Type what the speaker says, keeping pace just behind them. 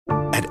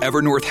At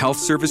Evernorth Health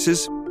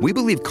Services, we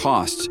believe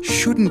costs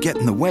shouldn't get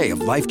in the way of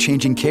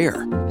life-changing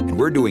care, and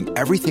we're doing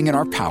everything in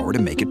our power to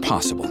make it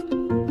possible.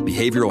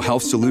 Behavioral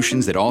health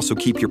solutions that also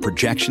keep your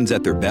projections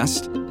at their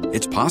best?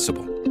 It's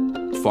possible.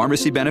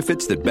 Pharmacy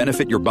benefits that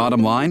benefit your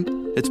bottom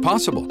line? It's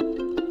possible.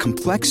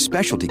 Complex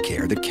specialty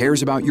care that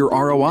cares about your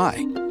ROI?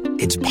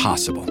 It's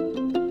possible.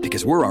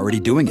 Because we're already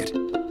doing it.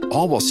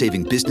 All while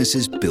saving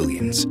businesses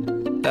billions.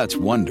 That's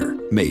Wonder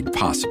made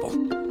possible.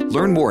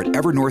 Learn more at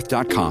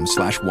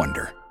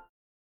evernorth.com/wonder.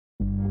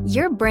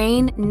 Your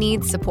brain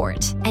needs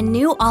support, and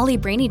new Ollie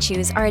Brainy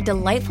Chews are a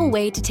delightful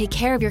way to take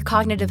care of your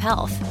cognitive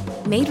health.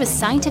 Made with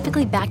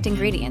scientifically backed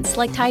ingredients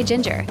like Thai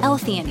ginger,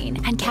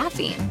 L-theanine, and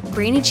caffeine,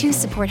 Brainy Chews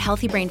support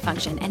healthy brain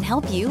function and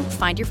help you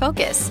find your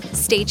focus,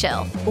 stay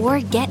chill, or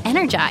get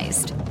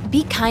energized.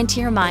 Be kind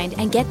to your mind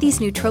and get these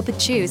nootropic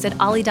chews at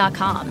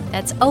ollie.com.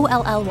 That's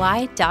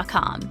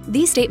OLLY.com.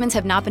 These statements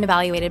have not been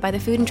evaluated by the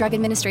Food and Drug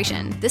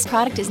Administration. This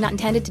product is not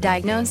intended to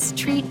diagnose,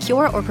 treat,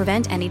 cure, or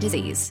prevent any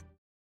disease.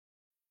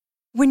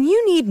 When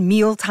you need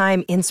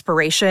mealtime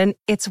inspiration,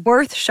 it's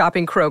worth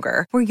shopping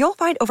Kroger, where you'll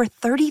find over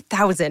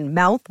 30,000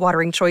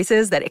 mouth-watering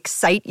choices that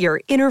excite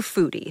your inner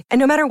foodie. And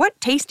no matter what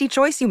tasty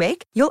choice you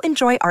make, you'll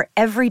enjoy our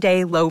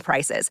everyday low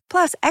prices,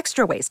 plus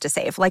extra ways to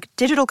save, like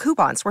digital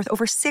coupons worth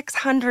over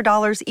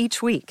 $600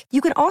 each week. You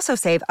can also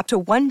save up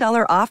to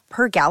 $1 off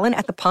per gallon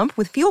at the pump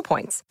with fuel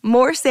points.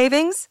 More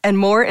savings and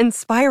more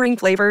inspiring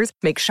flavors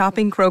make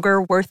shopping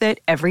Kroger worth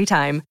it every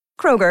time.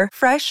 Kroger,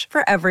 fresh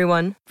for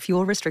everyone.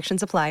 Fuel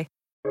restrictions apply.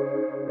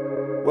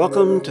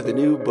 Welcome to the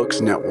New Books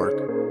Network.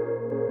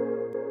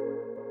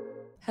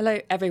 Hello,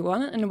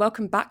 everyone, and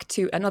welcome back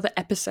to another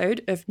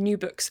episode of New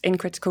Books in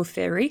Critical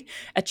Theory,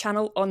 a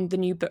channel on the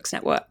New Books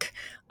Network.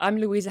 I'm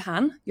Louisa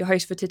Hahn, your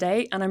host for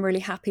today, and I'm really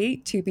happy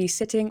to be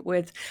sitting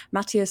with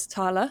Matthias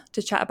Thaler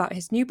to chat about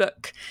his new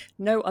book,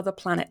 No Other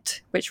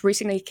Planet, which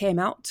recently came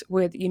out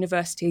with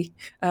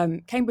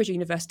Cambridge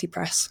University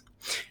Press.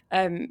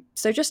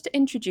 So just to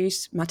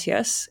introduce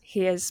Matthias,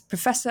 he is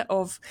Professor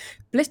of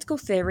Political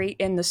Theory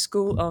in the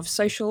School of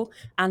Social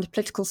and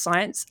Political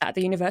Science at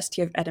the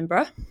University of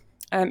Edinburgh.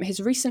 His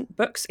recent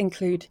books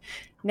include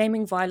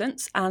Naming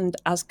Violence and,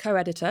 as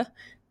co-editor,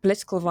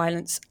 Political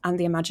Violence and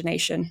the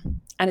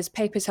Imagination. And his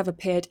papers have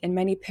appeared in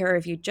many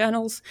peer-reviewed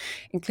journals,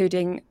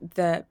 including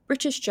the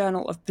British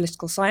Journal of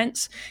Political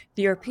Science,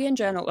 the European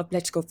Journal of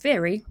Political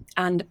Theory,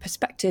 and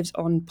Perspectives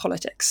on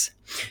Politics.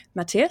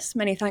 Matthias,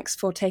 many thanks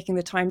for taking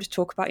the time to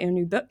talk about your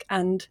new book,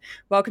 and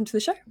welcome to the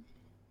show.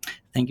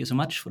 Thank you so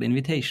much for the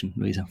invitation,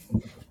 Louisa.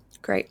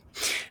 Great.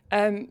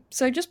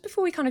 So just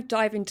before we kind of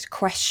dive into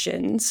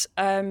questions,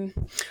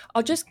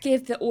 I'll just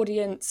give the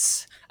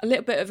audience a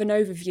little bit of an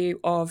overview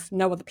of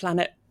No Other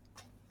Planet,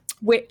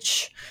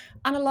 which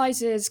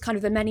analyses kind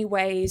of the many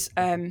ways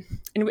in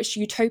which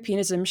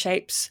utopianism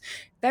shapes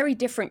very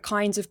different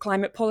kinds of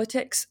climate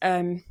politics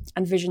and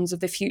visions of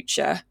the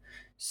future.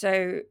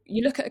 So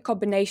you look at a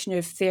combination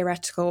of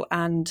theoretical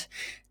and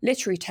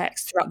literary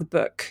texts throughout the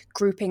book,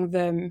 grouping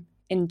them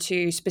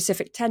into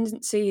specific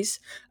tendencies,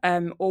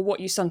 or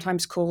what you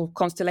sometimes call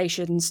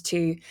constellations,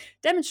 to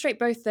demonstrate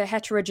both the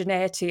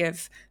heterogeneity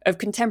of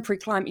contemporary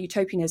climate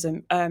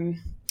utopianism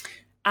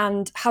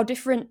and how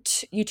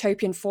different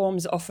utopian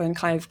forms are often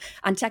kind of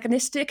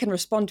antagonistic and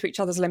respond to each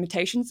other's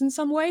limitations in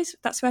some ways,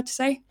 if that's fair to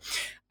say.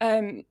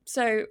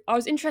 So I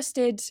was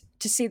interested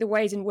to see the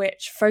ways in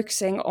which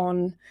focusing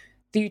on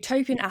the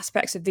utopian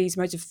aspects of these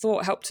modes of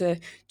thought help to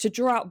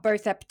draw out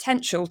both their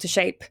potential to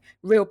shape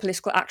real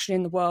political action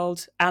in the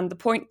world and the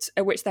point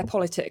at which their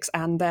politics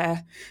and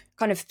their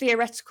kind of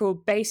theoretical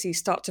bases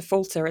start to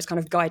falter as kind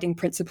of guiding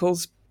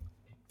principles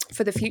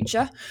for the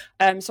future.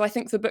 So I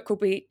think the book will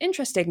be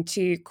interesting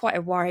to quite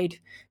a wide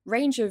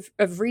range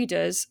of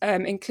readers,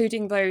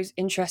 including those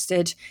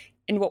interested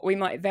in what we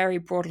might very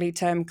broadly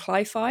term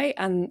cli-fi,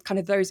 and kind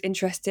of those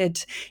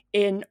interested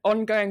in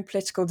ongoing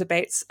political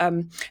debates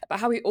about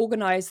how we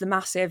organise the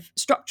massive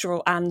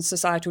structural and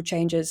societal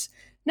changes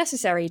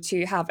necessary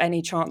to have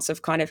any chance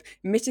of kind of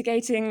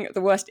mitigating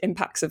the worst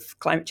impacts of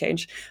climate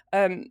change.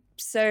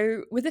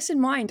 So with this in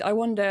mind, I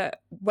wonder,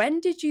 when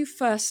did you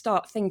first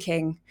start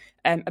thinking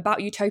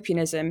about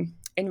utopianism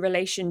in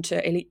relation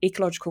to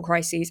ecological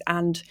crises,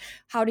 and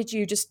how did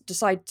you just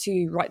decide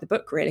to write the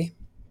book, really?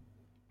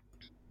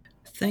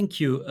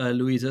 Thank you,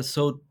 Louisa.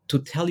 So to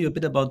tell you a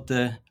bit about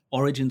the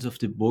origins of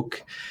the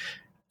book,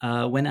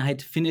 when I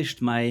had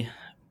finished my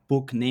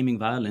book, Naming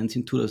Violence,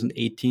 in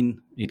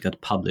 2018, it got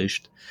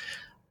published,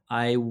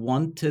 I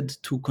wanted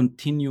to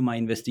continue my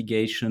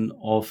investigation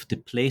of the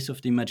place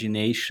of the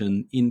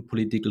imagination in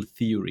political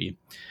theory.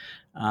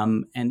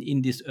 And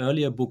in this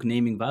earlier book,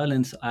 Naming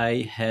Violence,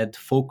 I had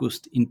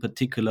focused in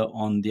particular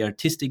on the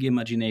artistic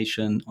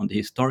imagination, on the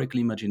historical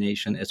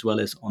imagination, as well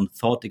as on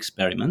thought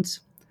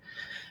experiments.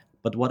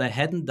 But what I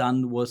hadn't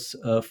done was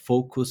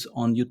focus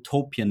on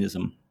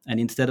utopianism. And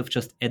instead of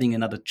just adding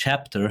another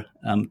chapter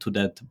to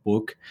that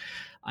book,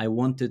 I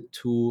wanted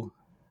to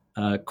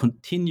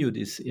continue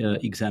this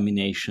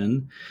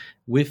examination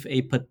with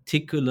a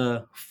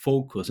particular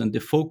focus. And the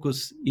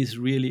focus is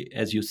really,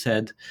 as you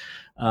said,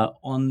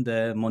 on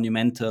the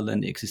monumental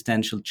and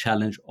existential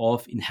challenge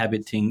of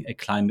inhabiting a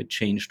climate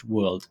changed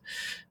world.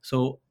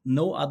 So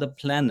no other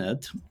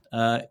planet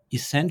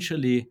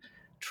essentially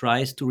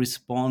tries to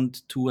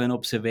respond to an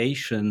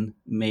observation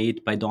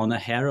made by Donna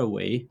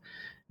Haraway,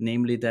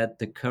 namely that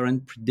the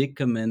current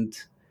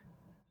predicament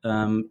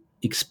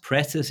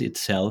expresses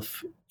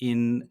itself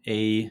in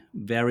a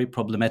very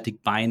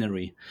problematic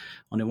binary.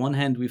 On the one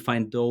hand, we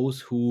find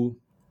those who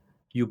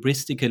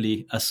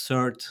hubristically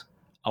assert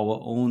our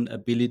own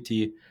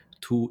ability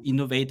to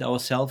innovate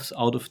ourselves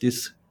out of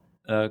this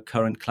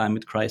current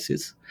climate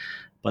crisis,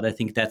 but I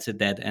think that's a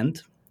dead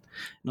end.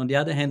 And on the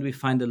other hand, we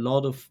find a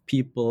lot of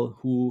people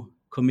who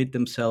commit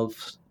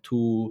themselves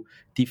to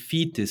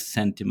defeat these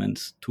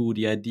sentiments, to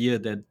the idea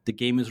that the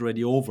game is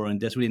already over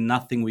and there's really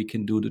nothing we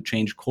can do to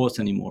change course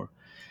anymore.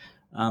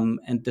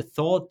 And the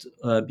thought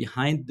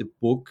behind the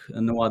book,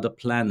 No Other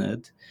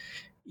Planet,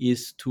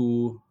 is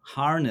to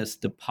harness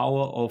the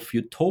power of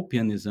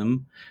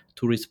utopianism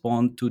to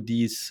respond to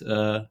this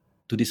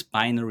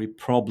binary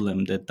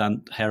problem that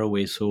Dan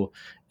Haraway so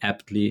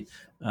aptly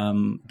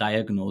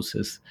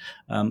diagnoses.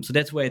 So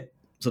that's where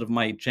sort of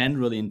my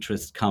general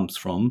interest comes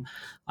from.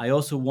 I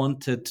also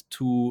wanted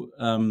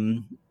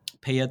to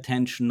pay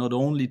attention not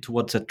only to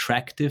what's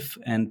attractive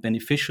and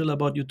beneficial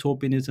about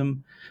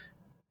utopianism,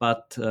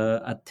 but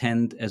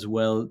attend as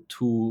well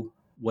to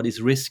what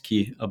is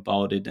risky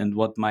about it and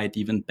what might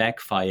even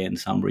backfire in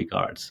some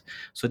regards.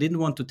 So I didn't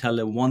want to tell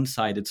a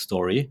one-sided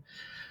story,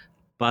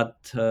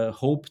 but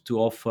hope to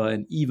offer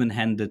an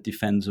even-handed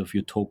defense of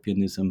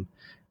utopianism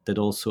that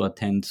also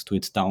attends to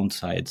its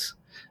downsides.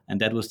 And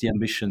that was the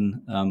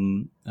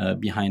ambition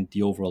behind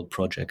the overall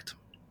project.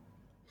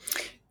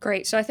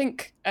 Great. So I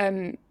think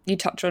you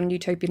touch on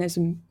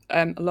utopianism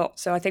a lot.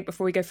 So I think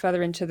before we go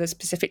further into the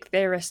specific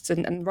theorists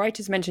and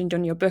writers mentioned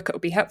on your book, it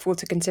would be helpful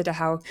to consider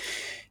how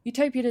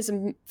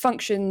utopianism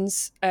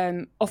functions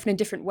often in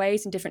different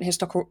ways in different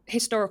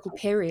historical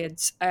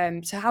periods.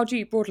 So how do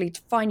you broadly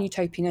define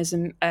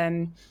utopianism,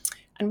 and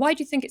why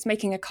do you think it's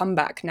making a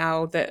comeback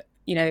now that,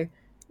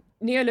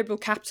 neoliberal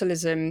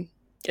capitalism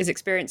is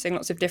experiencing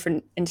lots of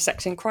different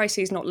intersecting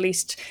crises, not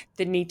least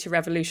the need to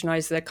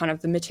revolutionize the kind of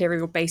the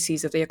material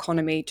bases of the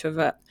economy to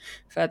avert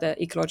further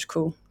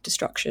ecological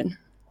destruction?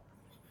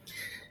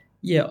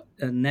 Yeah,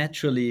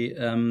 naturally,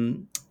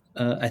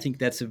 I think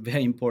that's a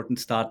very important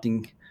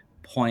starting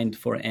point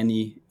for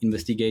any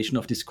investigation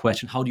of this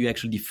question. How do you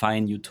actually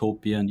define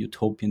utopia and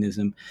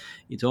utopianism?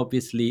 It's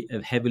obviously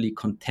a heavily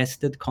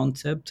contested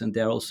concept, and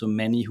there are also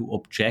many who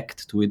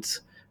object to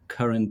its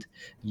current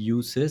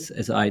uses,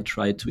 as I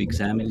try to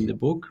examine in the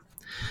book.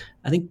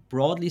 I think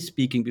broadly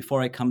speaking,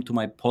 before I come to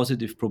my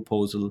positive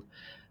proposal,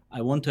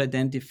 I want to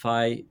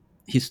identify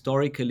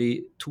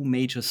historically two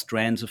major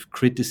strands of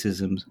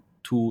criticism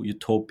to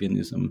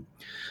utopianism.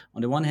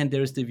 On the one hand,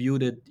 there is the view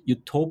that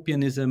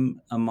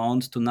utopianism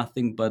amounts to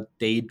nothing but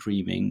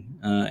daydreaming.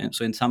 And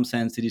so in some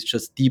sense, it is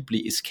just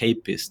deeply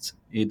escapist.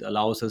 It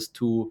allows us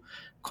to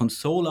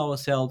console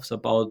ourselves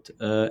about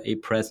a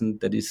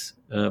present that is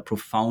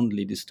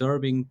profoundly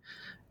disturbing.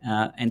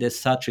 And as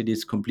such, it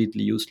is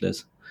completely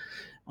useless.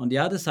 On the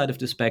other side of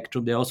the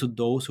spectrum, there are also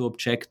those who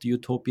object to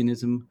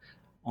utopianism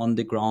on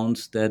the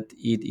grounds that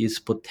it is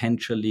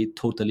potentially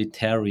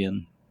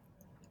totalitarian.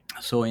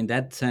 So in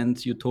that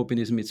sense,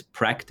 utopianism is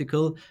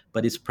practical,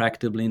 but it's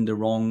practical in the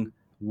wrong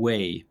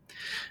way.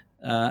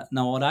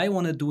 Now, what I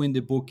want to do in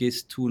the book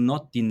is to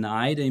not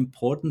deny the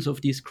importance of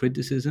these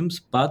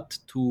criticisms, but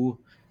to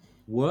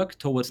work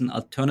towards an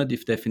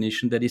alternative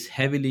definition that is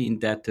heavily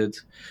indebted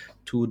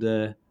to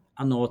the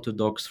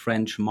unorthodox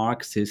French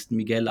Marxist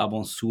Miguel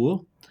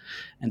Abensour.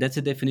 And that's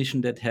a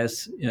definition that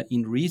has,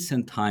 in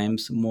recent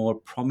times, more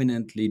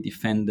prominently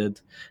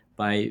defended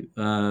by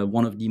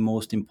one of the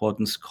most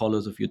important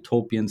scholars of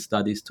utopian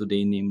studies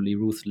today, namely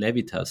Ruth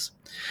Levitas.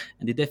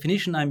 And the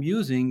definition I'm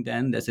using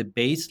then as a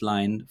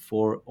baseline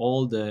for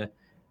all the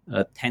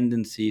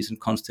tendencies and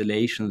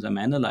constellations I'm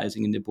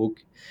analyzing in the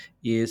book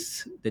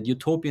is that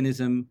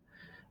utopianism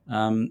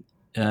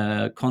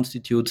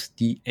constitutes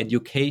the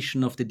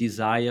education of the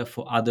desire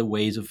for other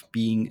ways of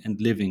being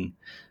and living.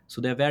 So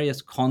there are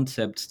various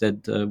concepts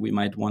that we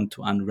might want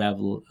to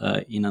unravel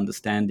in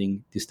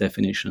understanding this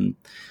definition,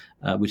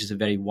 which is a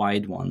very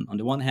wide one. On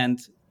the one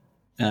hand,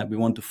 we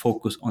want to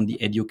focus on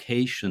the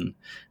education.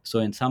 So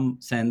in some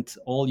sense,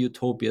 all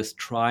utopias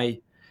try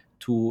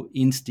to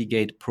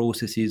instigate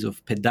processes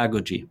of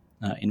pedagogy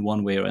in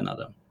one way or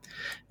another.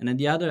 And then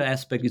the other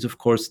aspect is, of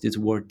course, this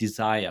word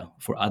desire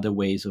for other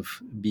ways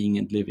of being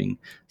and living,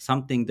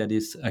 something that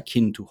is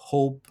akin to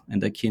hope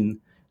and akin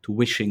to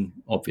wishing,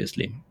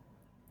 obviously.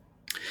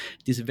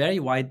 This very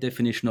wide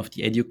definition of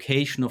the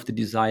education of the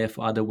desire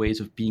for other ways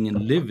of being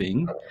and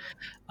living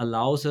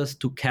allows us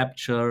to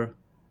capture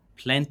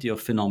plenty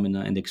of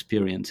phenomena and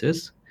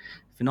experiences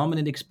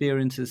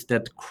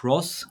that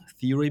cross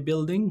theory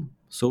building,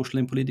 social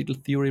and political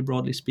theory,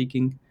 broadly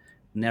speaking,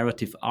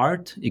 narrative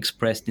art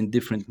expressed in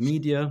different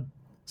media,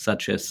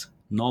 such as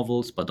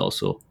novels, but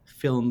also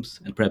films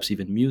and perhaps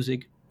even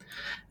music.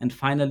 And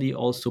finally,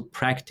 also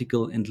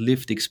practical and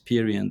lived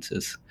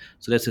experiences.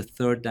 So that's a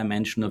third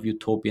dimension of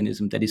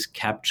utopianism that is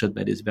captured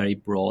by this very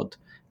broad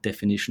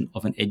definition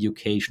of an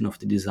education of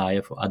the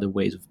desire for other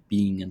ways of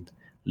being and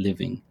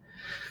living.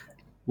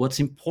 What's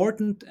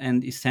important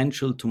and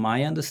essential to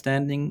my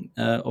understanding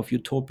of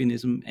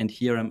utopianism, and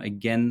here I'm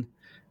again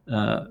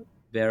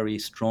very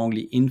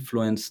strongly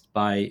influenced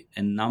by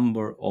a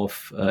number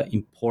of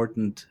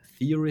important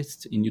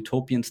theorists in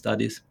utopian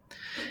studies,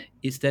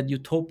 is that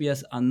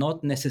utopias are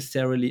not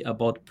necessarily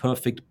about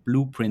perfect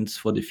blueprints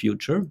for the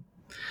future,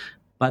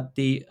 but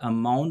they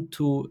amount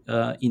to,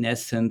 in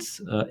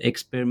essence,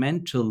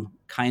 experimental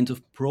kinds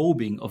of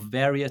probing of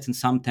various and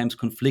sometimes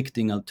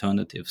conflicting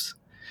alternatives.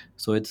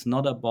 So it's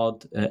not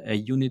about a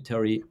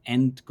unitary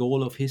end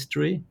goal of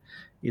history.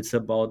 It's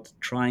about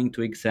trying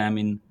to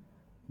examine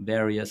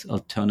various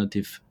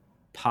alternative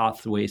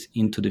pathways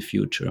into the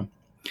future.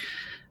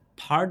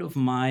 Part of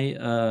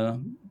my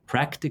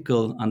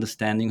practical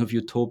understanding of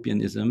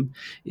utopianism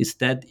is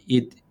that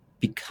it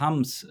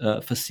becomes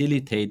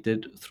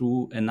facilitated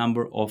through a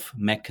number of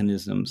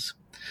mechanisms.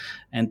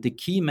 And the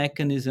key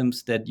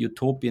mechanisms that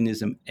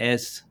utopianism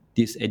as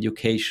this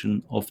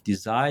education of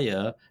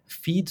desire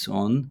feeds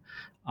on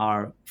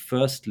are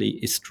firstly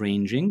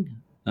estranging.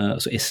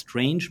 So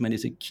estrangement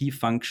is a key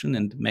function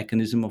and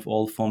mechanism of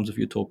all forms of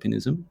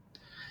utopianism.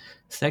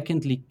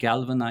 Secondly,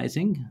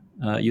 galvanizing.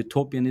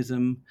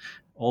 Utopianism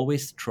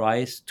always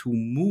tries to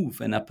move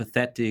an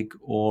apathetic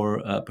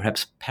or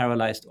perhaps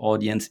paralyzed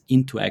audience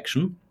into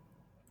action.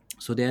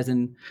 So there's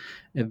a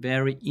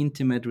very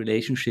intimate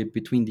relationship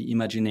between the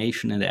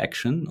imagination and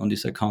action on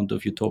this account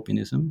of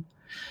utopianism.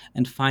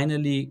 And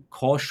finally,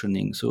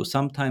 cautioning. So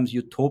sometimes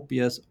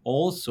utopias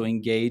also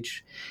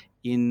engage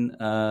in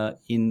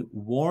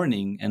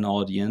warning an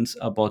audience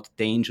about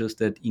dangers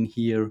that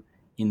inhere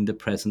in the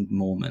present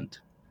moment.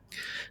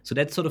 So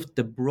that's sort of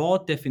the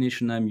broad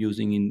definition I'm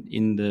using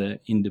in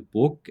the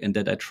book, and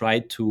that I try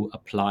to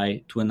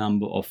apply to a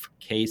number of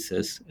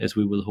cases, as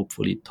we will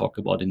hopefully talk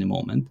about in a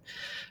moment.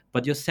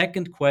 But your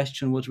second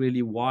question was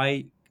really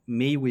why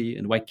may we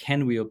and why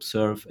can we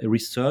observe a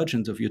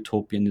resurgence of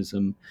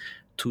utopianism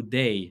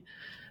today?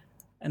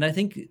 And I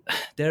think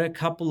there are a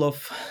couple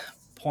of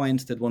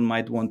points that one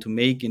might want to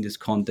make in this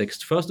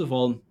context. First of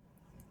all,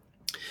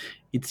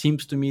 it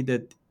seems to me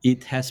that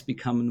it has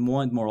become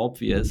more and more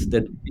obvious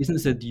that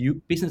business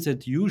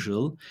as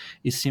usual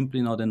is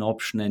simply not an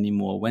option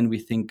anymore when we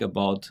think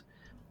about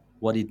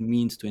what it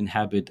means to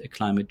inhabit a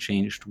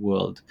climate-changed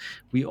world.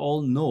 We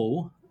all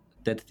know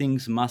that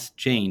things must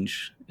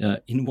change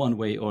in one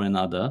way or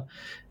another.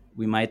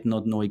 We might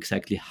not know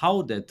exactly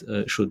how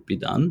that should be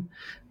done,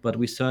 but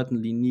we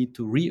certainly need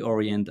to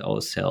reorient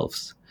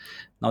ourselves.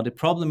 Now, the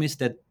problem is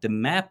that the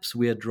maps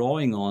we are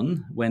drawing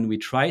on when we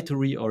try to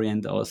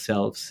reorient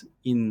ourselves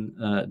in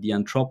the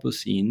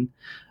Anthropocene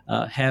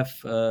have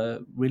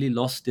really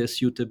lost their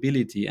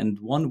suitability. And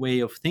one way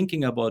of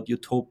thinking about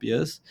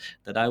utopias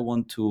that I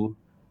want to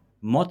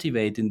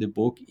motivate in the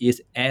book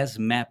is as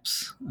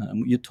maps,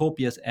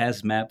 utopias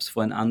as maps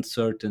for an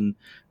uncertain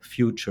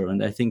future.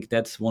 And I think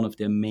that's one of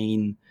their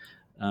main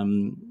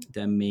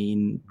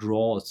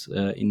draws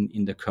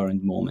in the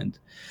current moment.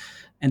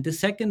 And the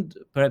second,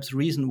 perhaps,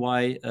 reason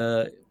why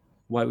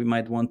we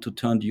might want to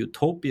turn to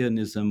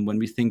utopianism when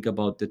we think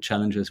about the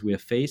challenges we are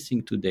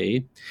facing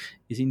today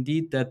is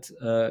indeed that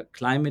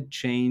climate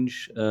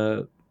change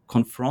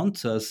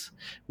confronts us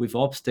with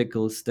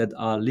obstacles that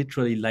are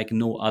literally like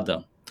no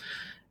other.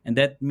 And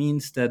that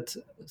means that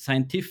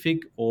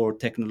scientific or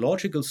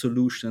technological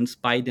solutions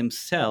by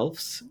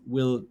themselves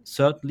will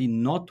certainly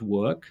not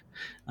work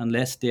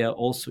unless they are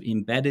also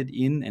embedded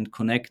in and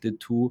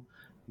connected to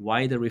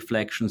wider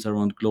reflections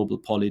around global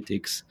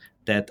politics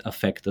that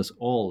affect us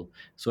all.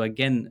 So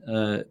again,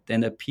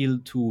 then appeal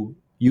to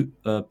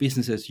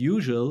business as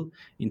usual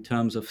in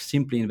terms of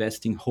simply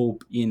investing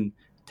hope in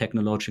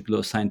technological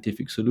or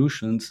scientific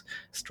solutions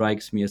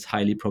strikes me as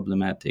highly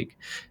problematic.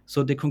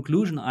 So the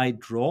conclusion I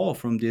draw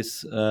from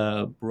this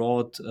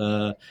broad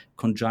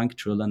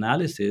conjunctural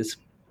analysis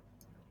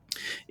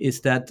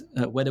is that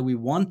whether we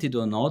want it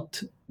or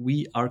not,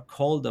 we are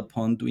called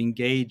upon to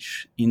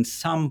engage in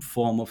some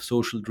form of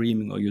social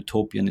dreaming or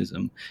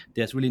utopianism.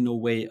 There's really no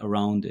way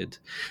around it.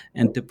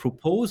 And the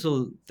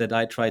proposal that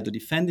I try to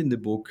defend in the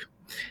book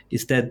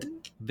is that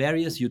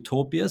various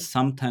utopias,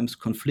 sometimes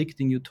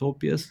conflicting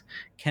utopias,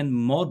 can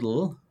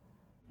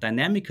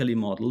dynamically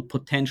model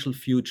potential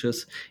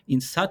futures in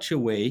such a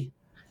way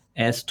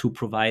as to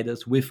provide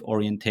us with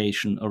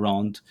orientation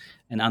around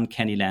an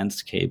uncanny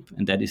landscape,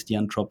 and that is the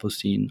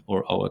Anthropocene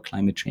or our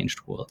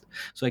climate-changed world.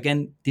 So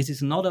again, this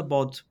is not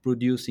about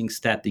producing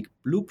static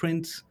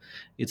blueprints.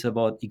 It's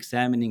about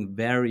examining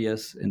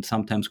various and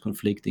sometimes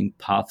conflicting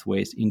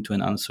pathways into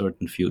an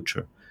uncertain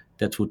future.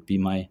 That would be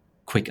my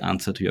quick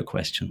answer to your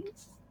question.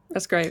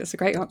 That's great. That's a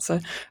great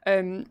answer.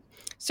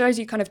 So as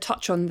you kind of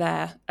touch on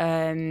there,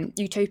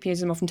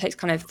 utopianism often takes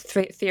kind of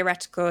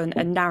theoretical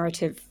and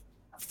narrative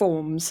about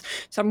forms.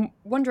 So I'm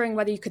wondering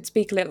whether you could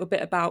speak a little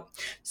bit about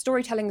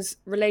storytelling's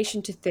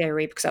relation to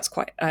theory, because that's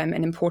quite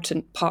an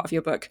important part of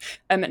your book,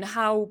 and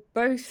how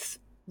both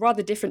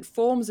rather different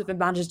forms of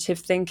imaginative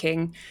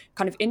thinking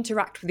kind of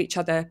interact with each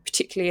other,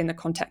 particularly in the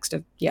context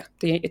of the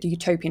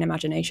utopian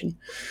imagination.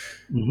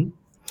 Mm-hmm.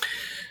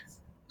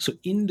 So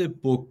in the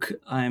book,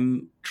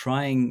 I'm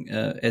trying,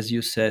 as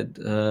you said,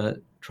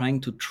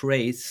 trying to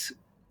trace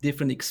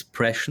different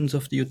expressions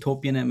of the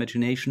utopian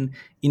imagination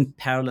in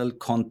parallel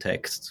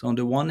contexts. On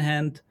the one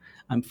hand,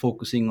 I'm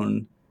focusing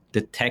on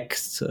the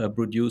texts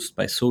produced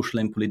by social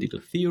and political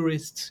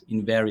theorists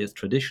in various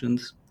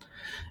traditions.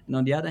 And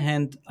on the other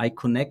hand, I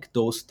connect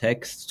those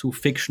texts to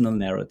fictional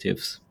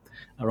narratives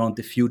around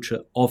the future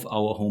of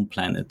our home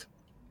planet,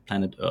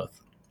 planet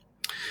Earth.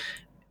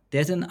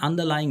 There's an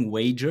underlying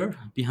wager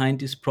behind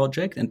this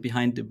project and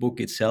behind the book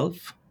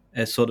itself,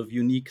 a sort of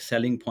unique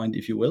selling point,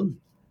 if you will.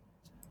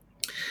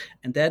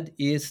 And that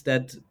is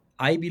that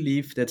I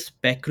believe that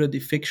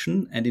speculative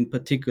fiction, and in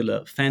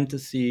particular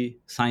fantasy,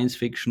 science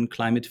fiction,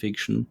 climate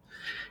fiction,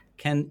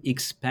 can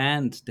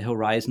expand the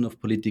horizon of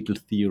political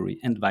theory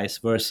and vice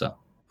versa.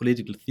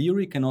 Political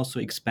theory can also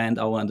expand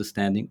our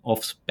understanding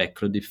of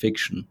speculative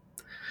fiction.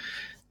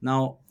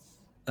 Now,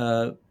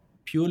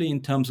 purely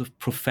in terms of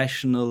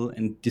professional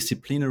and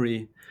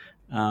disciplinary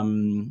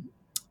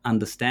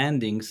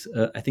understandings,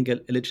 I think a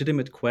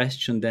legitimate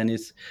question then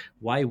is,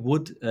 why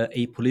would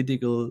a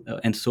political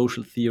and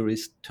social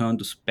theorist turn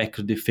to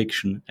speculative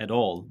fiction at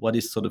all? What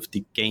is sort of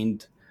the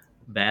gained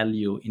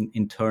value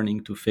in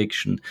turning to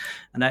fiction?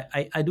 And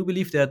I do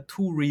believe there are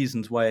two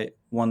reasons why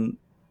one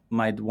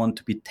might want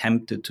to be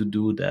tempted to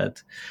do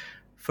that.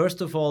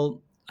 First of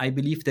all, I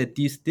believe that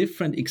these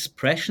different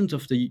expressions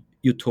of the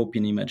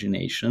utopian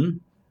imagination,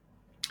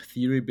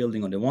 theory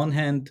building on the one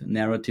hand,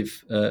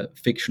 narrative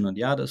fiction on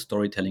the other,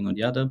 storytelling on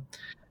the other,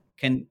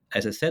 can,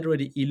 as I said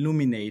already,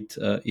 illuminate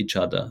each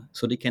other.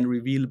 So they can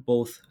reveal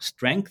both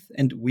strength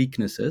and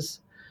weaknesses,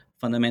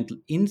 fundamental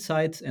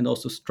insights, and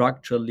also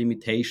structural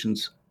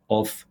limitations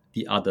of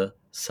the other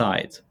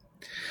side.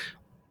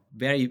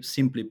 Very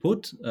simply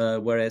put,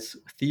 whereas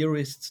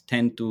theorists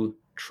tend to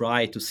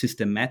try to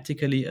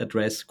systematically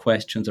address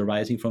questions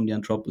arising from the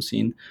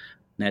Anthropocene,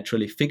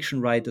 naturally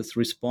fiction writers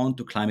respond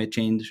to climate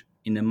change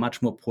in a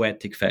much more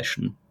poetic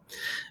fashion.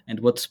 And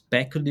what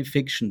speculative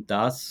fiction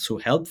does so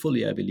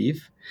helpfully, I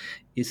believe,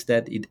 is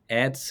that it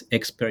adds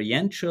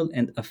experiential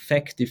and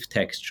affective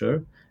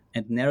texture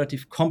and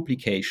narrative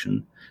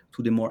complication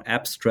to the more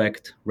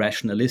abstract,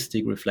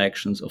 rationalistic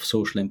reflections of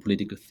social and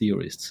political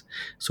theorists.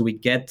 So we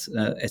get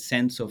a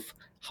sense of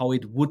how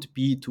it would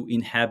be to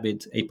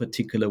inhabit a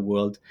particular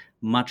world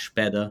much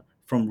better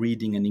from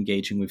reading and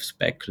engaging with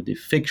speculative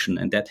fiction.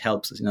 And that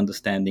helps us in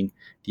understanding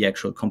the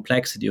actual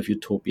complexity of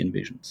utopian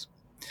visions.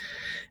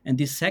 And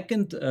the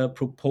second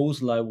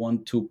proposal I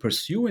want to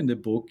pursue in the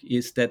book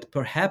is that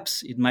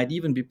perhaps it might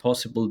even be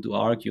possible to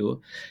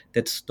argue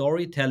that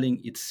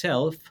storytelling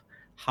itself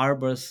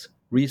harbors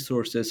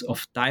resources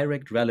of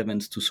direct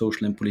relevance to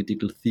social and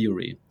political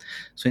theory.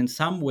 So in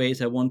some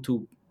ways, I want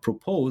to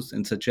propose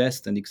and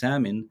suggest and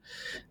examine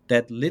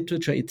that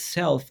literature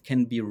itself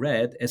can be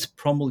read as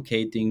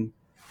promulgating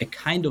a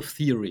kind of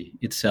theory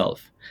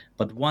itself,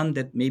 but one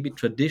that maybe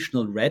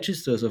traditional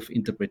registers of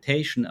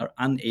interpretation are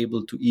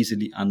unable to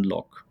easily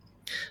unlock.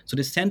 So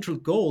the central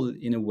goal,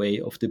 in a way,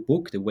 of the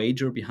book, the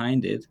wager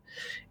behind it,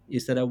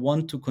 is that I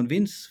want to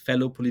convince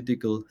fellow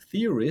political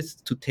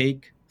theorists to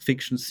take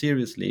fiction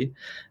seriously.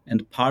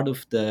 And part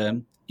of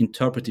the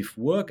interpretive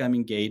work I'm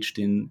engaged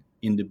in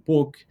the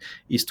book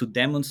is to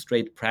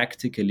demonstrate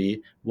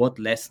practically what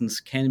lessons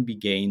can be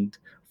gained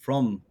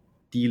from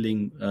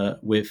dealing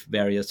with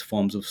various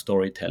forms of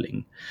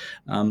storytelling.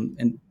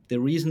 And the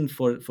reason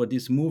for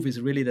this move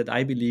is really that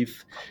I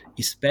believe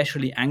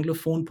especially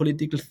Anglophone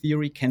political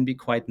theory can be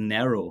quite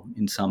narrow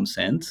in some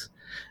sense.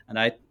 And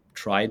I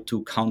try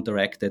to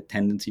counteract that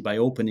tendency by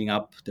opening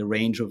up the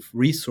range of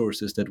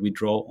resources that we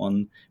draw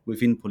on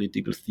within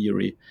political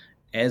theory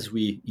as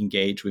we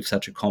engage with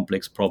such a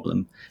complex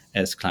problem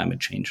as climate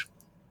change.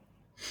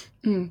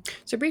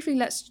 So briefly,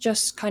 let's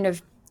just kind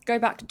of go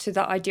back to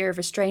that idea of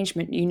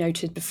estrangement you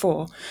noted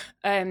before,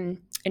 in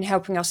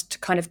helping us to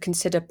kind of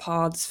consider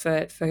paths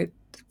for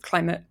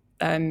climate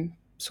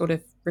sort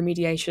of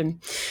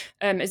remediation.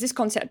 As this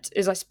concept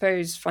is, I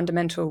suppose,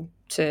 fundamental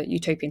to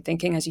utopian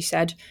thinking, as you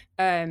said,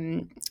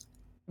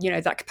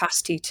 that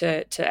capacity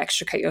to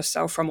extricate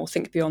yourself from or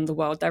think beyond the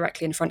world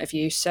directly in front of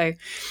you. So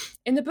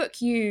in the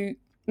book, you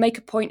make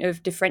a point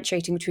of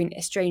differentiating between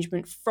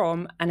estrangement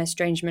from and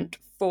estrangement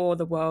for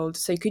the world.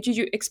 So could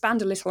you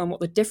expand a little on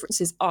what the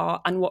differences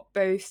are and what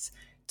both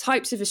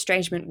types of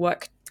estrangement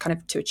work kind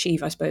of to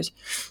achieve, I suppose?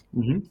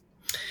 Mm-hmm.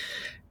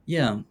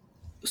 Yeah.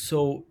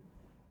 So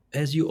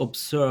as you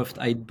observed,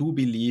 I do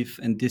believe,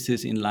 and this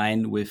is in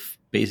line with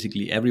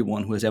basically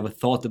everyone who has ever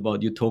thought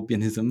about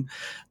utopianism,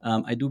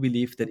 I do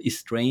believe that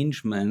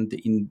estrangement,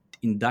 the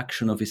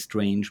induction of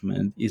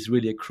estrangement, is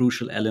really a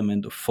crucial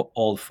element of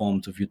all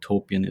forms of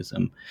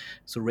utopianism.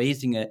 So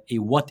raising a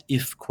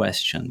what-if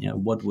question,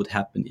 what would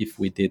happen if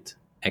we did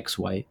X,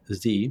 Y,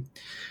 Z,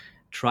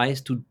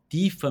 tries to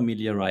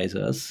defamiliarize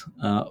us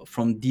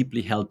from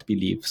deeply held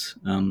beliefs.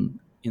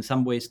 In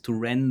some ways, to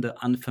render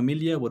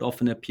unfamiliar what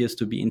often appears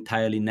to be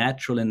entirely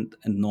natural and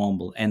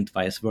normal, and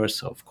vice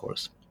versa, of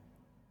course.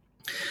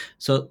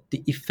 So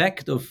the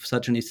effect of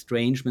such an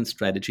estrangement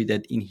strategy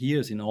that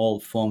inheres in all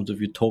forms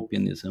of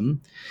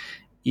utopianism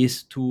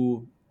is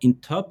to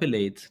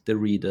interpolate the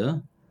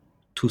reader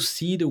to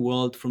see the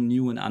world from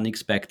new and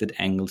unexpected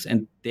angles,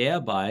 and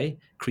thereby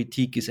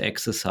critique is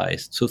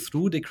exercised. So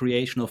through the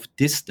creation of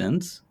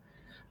distance,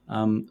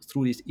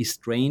 through this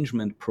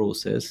estrangement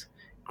process,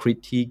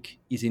 critique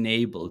is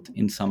enabled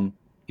in some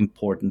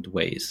important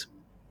ways.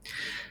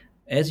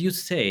 As you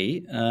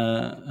say,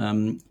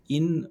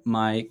 in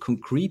my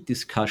concrete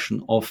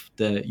discussion of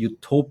the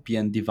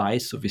utopian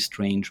device of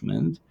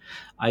estrangement,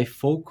 I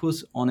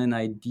focus on an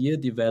idea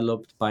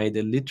developed by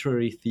the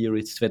literary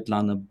theorist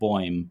Svetlana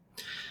Boym,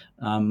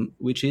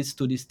 which is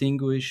to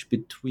distinguish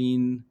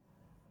between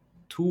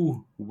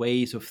two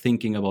ways of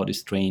thinking about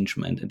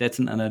estrangement. And that's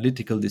an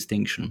analytical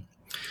distinction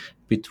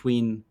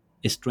between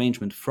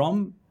estrangement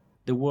from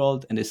the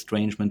world and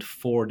estrangement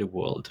for the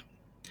world.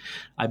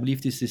 I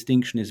believe this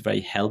distinction is very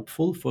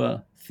helpful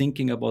for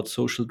thinking about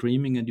social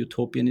dreaming and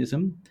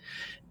utopianism,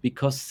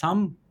 because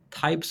some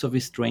types of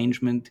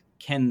estrangement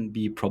can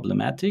be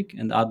problematic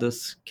and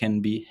others can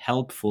be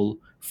helpful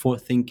for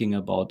thinking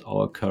about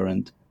our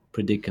current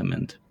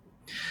predicament.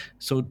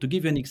 So to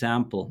give you an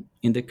example,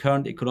 in the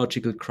current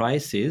ecological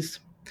crisis,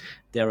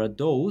 there are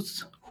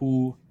those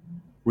who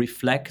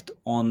reflect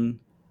on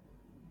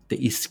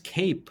the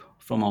escape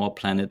from our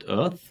planet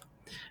Earth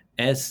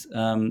as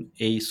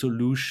a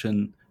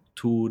solution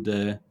to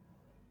the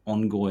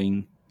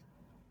ongoing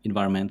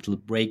environmental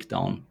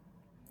breakdown.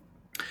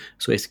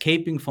 So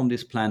escaping from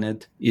this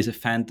planet is a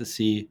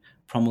fantasy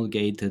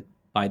promulgated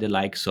by the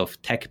likes of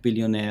tech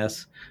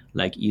billionaires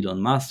like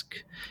Elon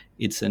Musk.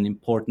 It's an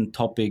important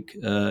topic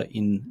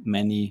in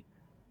many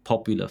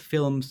popular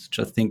films.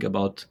 Just think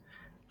about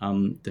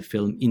the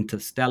film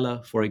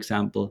Interstellar, for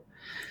example.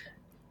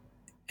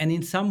 And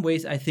in some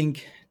ways, I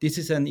think this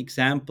is an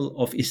example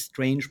of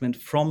estrangement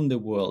from the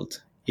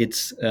world.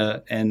 It's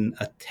an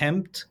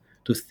attempt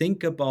to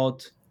think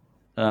about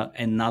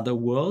another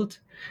world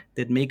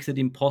that makes it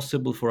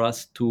impossible for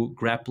us to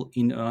grapple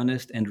in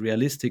earnest and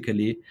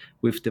realistically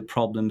with the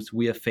problems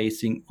we are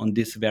facing on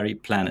this very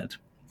planet.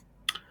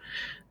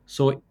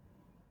 So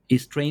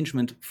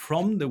estrangement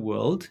from the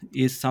world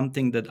is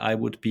something that I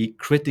would be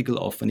critical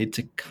of, and it's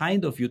a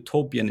kind of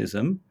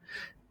utopianism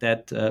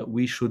that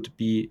we should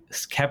be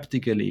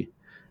skeptically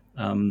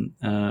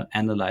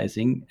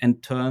analyzing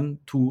and turn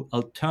to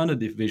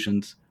alternative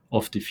visions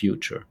of the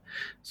future.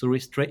 So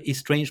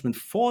estrangement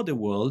for the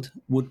world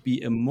would be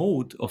a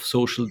mode of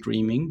social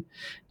dreaming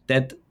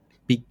that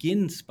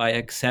begins by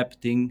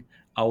accepting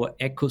our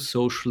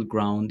eco-social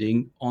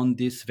grounding on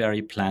this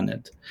very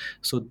planet.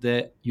 So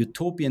the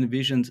utopian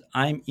visions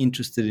I'm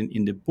interested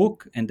in the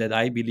book, and that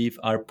I believe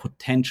are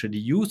potentially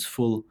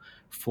useful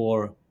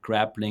for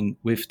grappling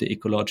with the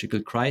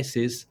ecological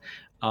crisis,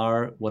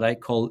 are what I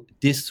call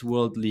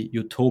disworldly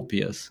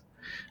utopias.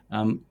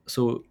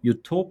 So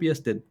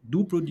utopias that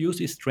do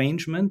produce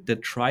estrangement,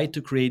 that try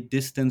to create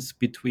distance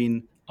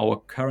between our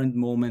current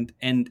moment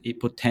and a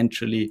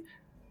potentially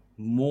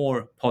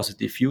more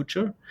positive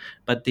future,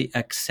 but they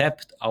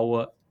accept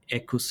our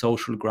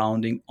eco-social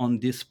grounding on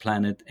this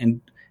planet and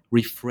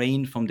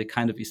refrain from the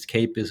kind of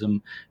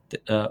escapism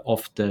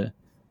of the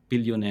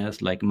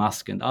billionaires like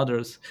Musk and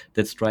others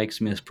that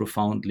strikes me as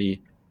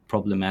profoundly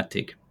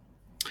problematic.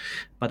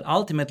 But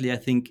ultimately, I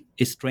think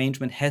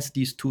estrangement has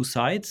these two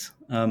sides,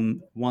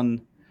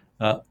 one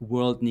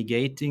world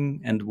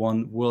negating and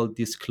one world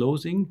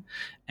disclosing.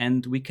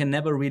 And we can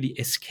never really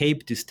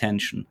escape this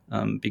tension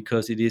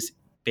because it is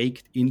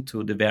baked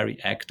into the very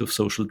act of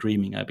social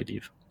dreaming, I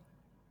believe.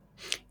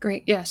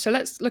 Great. Yeah. So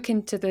let's look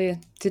into the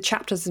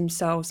chapters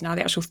themselves now,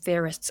 the actual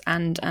theorists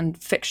and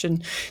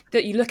fiction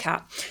that you look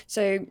at.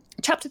 So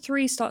chapter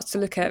 3 starts to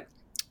look at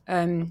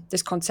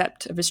this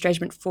concept of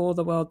estrangement for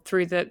the world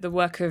through the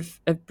work of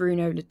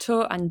Bruno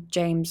Latour and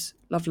James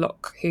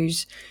Lovelock,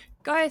 whose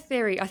Gaia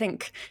theory, I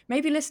think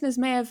maybe listeners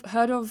may have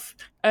heard of,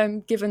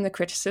 given the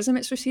criticism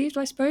it's received,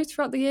 I suppose,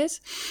 throughout the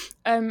years.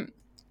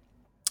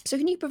 So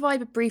can you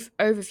provide a brief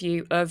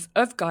overview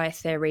of Gaia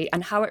theory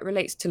and how it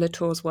relates to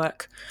Latour's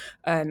work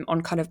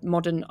on kind of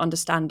modern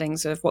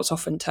understandings of what's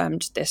often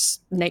termed this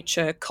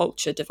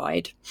nature-culture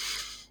divide?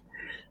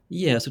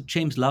 Yeah, so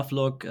James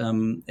Lovelock,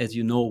 as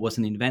you know, was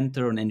an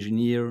inventor, an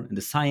engineer, and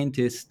a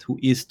scientist who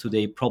is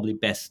today probably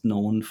best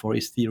known for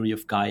his theory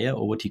of Gaia,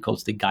 or what he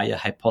calls the Gaia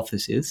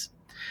hypothesis.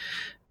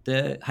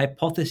 The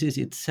hypothesis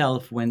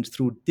itself went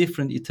through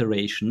different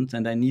iterations,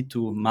 and I need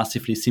to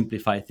massively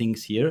simplify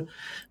things here.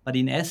 But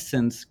in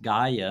essence,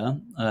 Gaia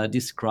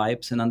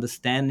describes an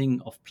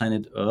understanding of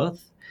planet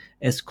Earth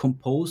as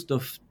composed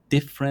of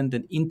different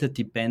and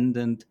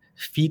interdependent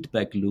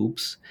feedback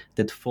loops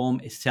that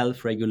form a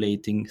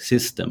self-regulating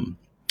system.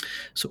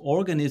 So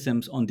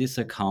organisms on this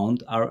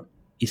account are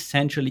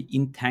essentially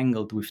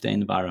entangled with the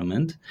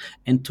environment,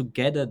 and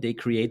together they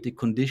create the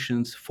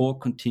conditions for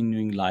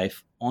continuing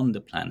life on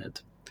the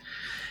planet.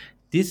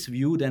 This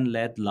view then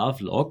led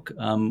Lovelock,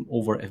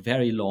 over a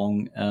very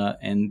long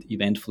and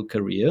eventful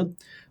career,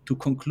 to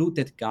conclude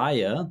that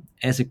Gaia,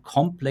 as a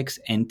complex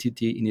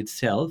entity in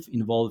itself,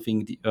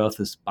 involving the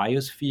Earth's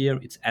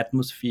biosphere, its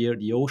atmosphere,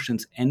 the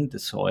oceans, and the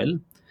soil,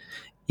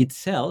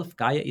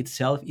 Gaia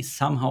itself is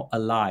somehow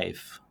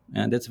alive.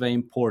 And that's very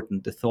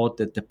important, the thought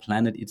that the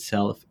planet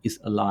itself is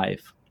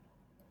alive.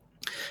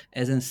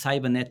 As a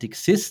cybernetic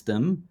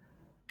system,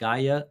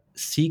 Gaia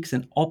seeks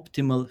an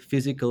optimal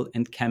physical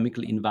and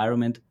chemical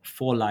environment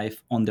for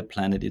life on the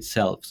planet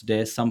itself. So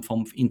there is some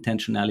form of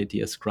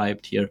intentionality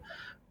ascribed here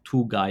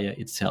to Gaia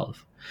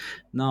itself.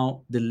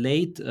 Now, the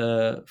late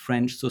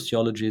French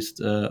sociologist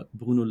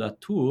Bruno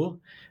Latour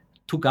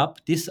took up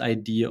this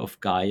idea of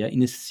Gaia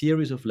in a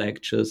series of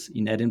lectures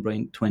in Edinburgh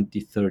in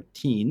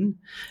 2013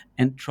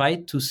 and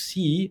tried to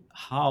see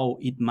how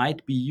it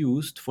might be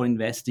used for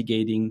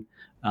investigating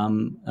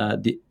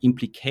the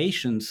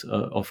implications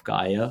of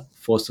Gaia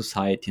for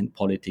society and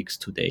politics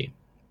today.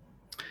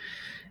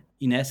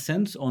 In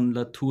essence, on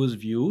Latour's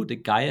view, the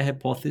Gaia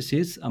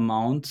hypothesis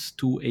amounts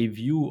to a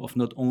view of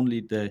not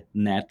only the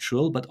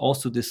natural, but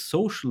also the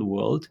social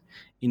world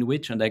in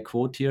which, and I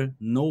quote here,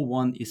 no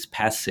one is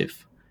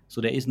passive.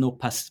 So there is no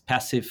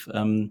passive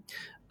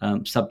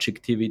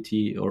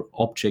subjectivity or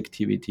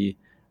objectivity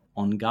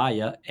on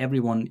Gaia.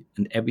 Everyone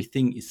and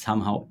everything is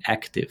somehow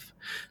active.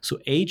 So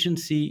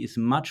agency is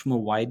much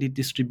more widely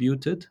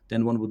distributed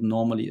than one would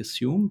normally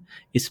assume,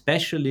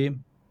 especially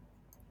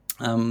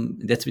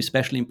that's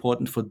especially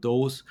important for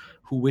those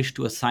who wish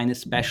to assign a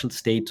special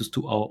status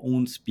to our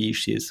own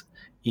species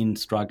in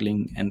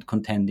struggling and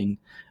contending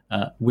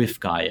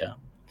with Gaia.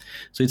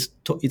 So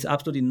it's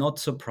absolutely not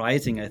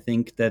surprising, I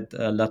think, that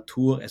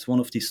Latour, as one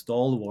of the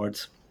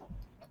stalwarts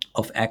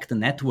of actor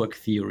network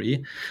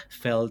theory,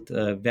 felt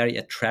very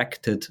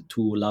attracted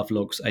to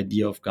Lovelock's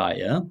idea of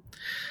Gaia.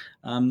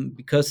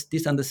 Because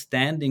this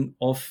understanding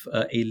of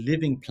a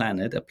living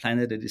planet, a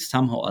planet that is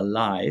somehow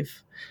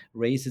alive,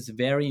 raises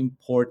very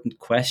important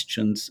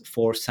questions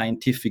for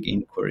scientific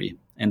inquiry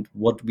and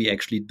what we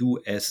actually do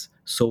as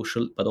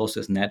social but also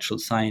as natural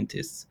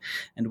scientists.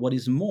 And what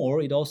is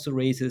more, it also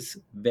raises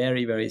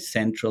very, very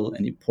central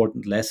and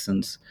important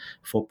lessons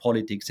for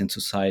politics and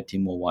society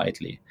more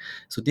widely.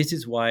 So this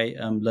is why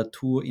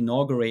Latour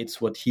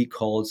inaugurates what he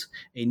calls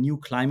a new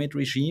climate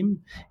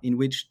regime, in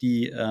which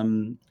the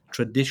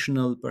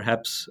traditional,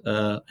 perhaps,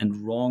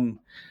 and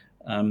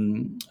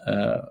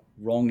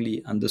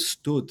wrongly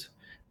understood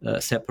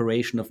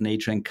separation of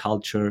nature and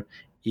culture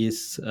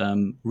is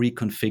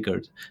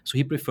reconfigured. So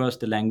he prefers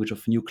the language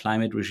of new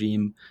climate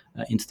regime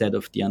instead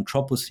of the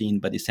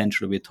Anthropocene, but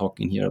essentially we're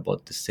talking here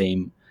about the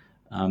same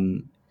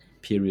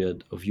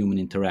period of human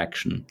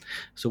interaction.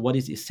 So what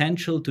is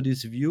essential to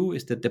this view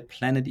is that the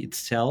planet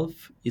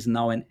itself is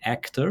now an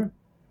actor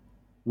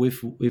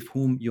with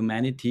whom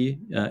humanity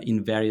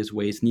in various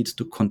ways needs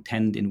to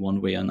contend in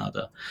one way or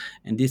another.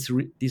 And this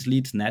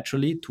leads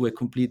naturally to a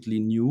completely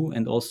new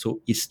and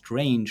also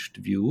estranged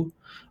view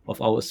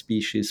of our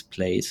species'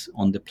 place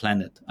on the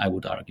planet, I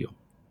would argue.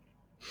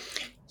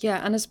 Yeah,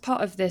 and as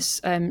part of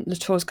this,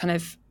 Latour's kind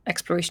of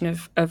exploration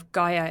of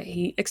Gaia,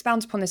 he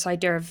expounds upon this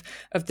idea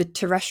of the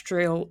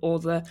terrestrial or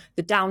the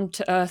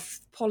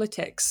down-to-earth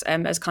politics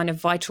as kind of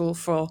vital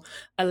for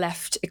a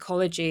left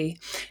ecology.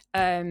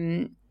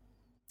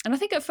 And I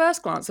think at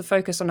first glance, the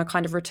focus on a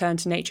kind of return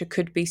to nature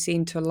could be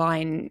seen to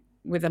align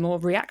with a more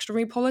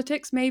reactionary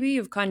politics, maybe,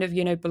 of kind of,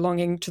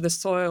 belonging to the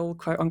soil,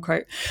 quote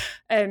unquote.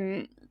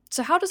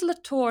 So how does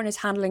Latour and his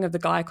handling of the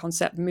Gaia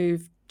concept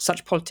move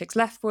such politics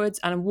leftwards,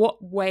 and in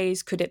what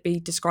ways could it be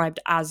described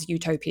as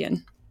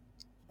utopian?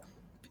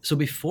 So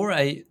before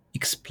I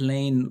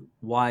explain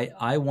why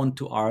I want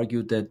to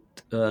argue that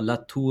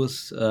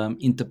Latour's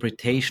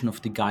interpretation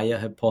of the Gaia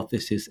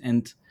hypothesis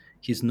and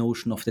his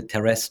notion of the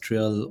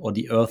terrestrial or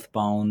the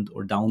earthbound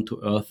or down to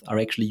earth are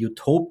actually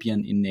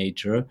utopian in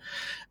nature,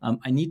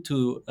 I need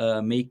to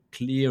make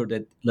clear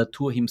that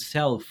Latour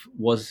himself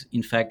was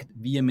in fact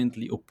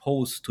vehemently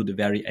opposed to the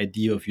very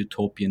idea of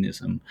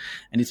utopianism.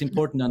 And it's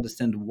important to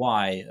understand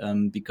why,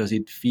 because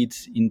it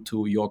feeds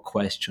into your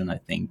question, I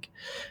think.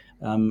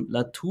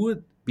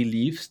 Latour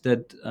believes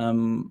that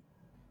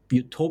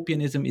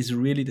utopianism is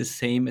really the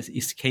same as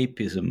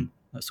escapism.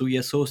 So he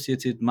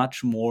associates it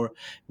much more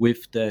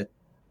with the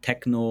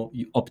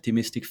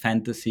techno-optimistic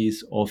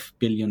fantasies of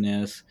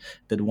billionaires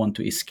that want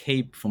to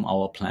escape from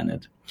our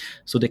planet.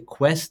 So the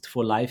quest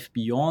for life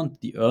beyond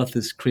the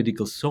Earth's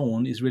critical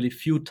zone is really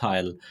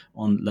futile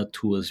on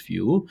Latour's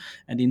view,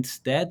 and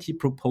instead he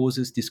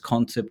proposes this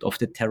concept of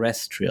the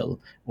terrestrial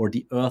or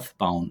the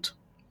earthbound,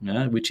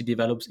 which he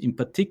develops in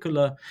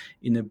particular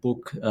in a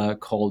book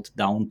called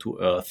Down to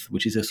Earth,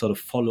 which is a sort of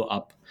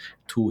follow-up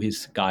to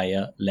his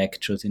Gaia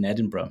lectures in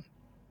Edinburgh.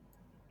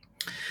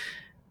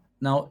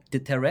 Now, the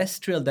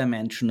terrestrial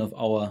dimension of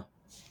our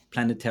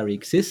planetary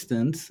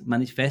existence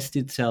manifests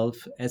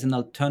itself as an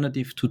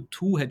alternative to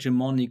two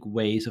hegemonic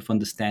ways of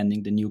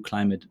understanding the new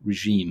climate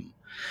regime.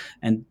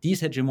 And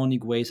these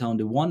hegemonic ways are, on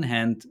the one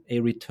hand,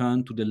 a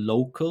return to the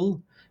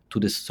local, to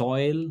the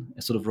soil,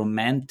 a sort of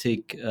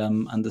romantic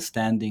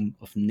understanding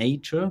of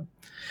nature,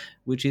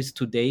 which is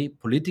today,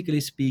 politically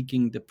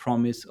speaking, the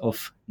promise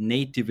of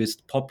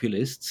nativist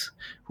populists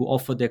who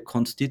offer their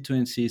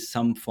constituencies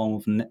some form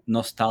of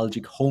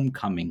nostalgic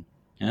homecoming.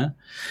 Yeah?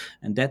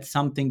 And that's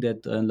something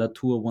that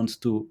Latour wants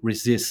to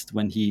resist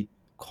when he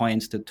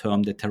coins the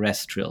term the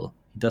terrestrial.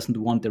 He doesn't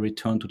want a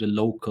return to the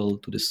local,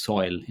 to the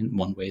soil in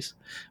one way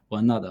or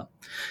another.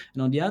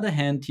 And on the other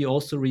hand, he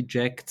also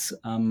rejects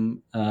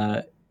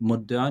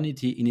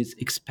modernity in its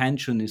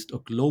expansionist or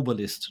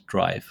globalist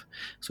drive.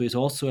 So he's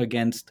also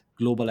against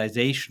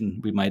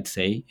globalization, we might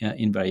say,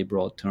 in very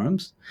broad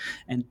terms.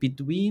 And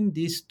between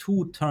these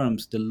two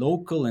terms, the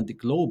local and the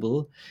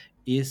global,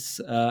 is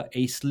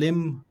a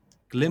slim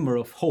glimmer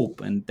of hope.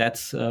 And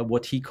that's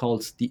what he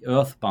calls the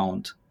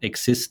earthbound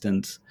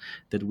existence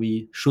that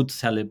we should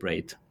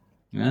celebrate.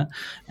 Yeah?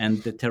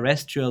 And the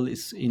terrestrial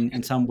is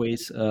in some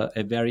ways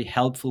a very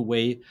helpful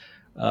way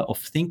of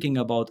thinking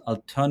about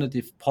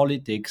alternative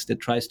politics that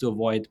tries to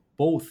avoid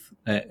both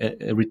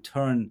a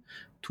return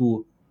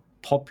to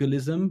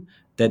populism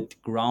that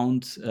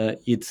grounds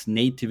its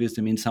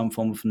nativism in some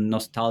form of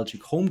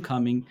nostalgic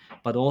homecoming,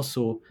 but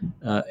also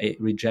a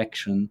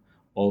rejection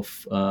of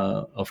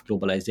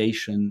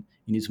globalization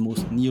in its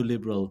most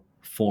neoliberal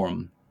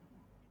form.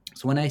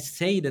 So when I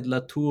say that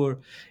Latour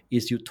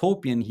is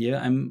utopian here,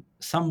 I'm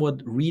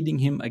somewhat reading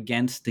him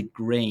against the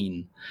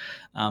grain.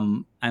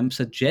 I'm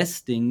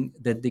suggesting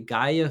that the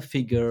Gaia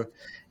figure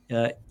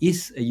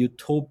is a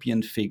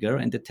utopian figure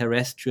and the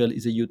terrestrial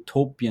is a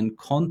utopian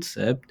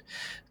concept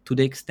to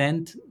the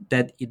extent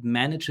that it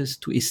manages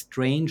to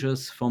estrange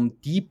us from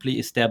deeply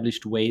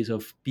established ways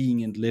of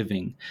being and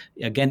living.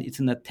 Again, it's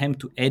an attempt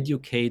to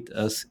educate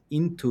us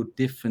into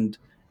different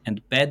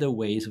and better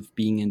ways of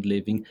being and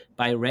living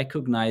by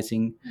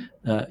recognizing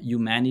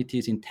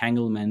humanity's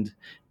entanglement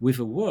with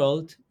a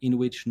world in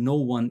which no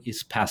one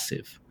is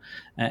passive.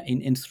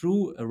 And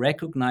through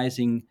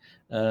recognizing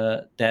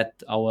that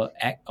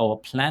our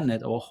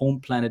planet, our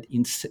home planet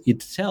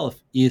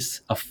itself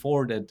is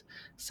afforded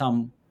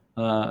some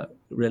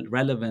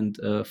relevant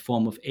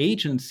form of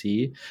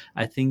agency,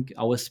 I think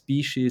our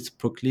species'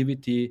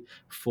 proclivity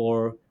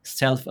for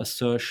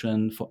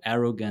self-assertion, for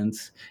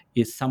arrogance,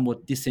 is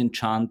somewhat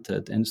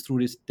disenchanted. And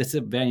through this, that's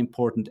a very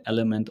important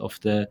element of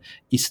the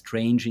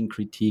estranging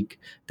critique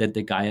that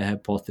the Gaia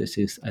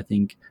hypothesis, I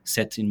think,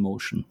 sets in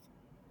motion.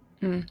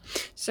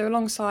 So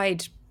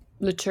alongside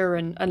Latour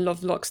and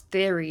Lovelock's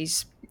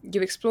theories,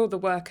 you explore the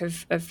work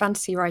of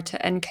fantasy writer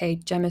N.K.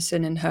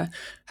 Jemisin and her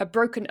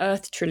Broken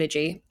Earth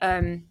trilogy.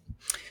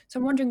 So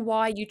I'm wondering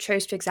why you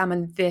chose to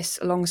examine this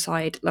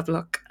alongside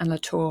Lovelock and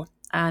Latour,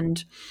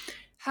 and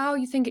how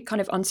you think it kind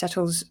of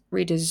unsettles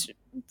readers'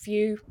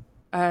 view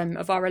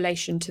of our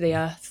relation to the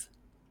Earth.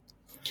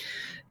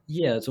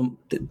 Yeah, so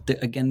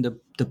again,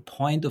 the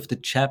point of the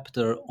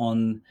chapter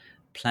on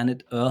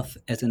planet Earth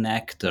as an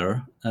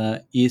actor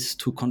is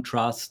to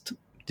contrast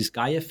this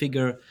Gaia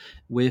figure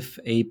with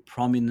a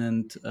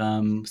prominent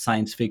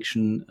science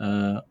fiction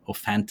or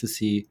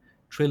fantasy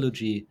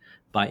trilogy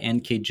by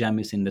N.K.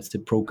 Jemisin. That's the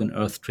Broken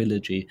Earth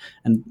trilogy.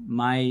 And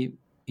my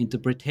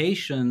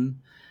interpretation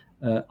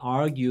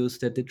argues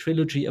that the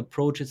trilogy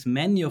approaches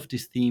many of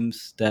these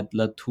themes that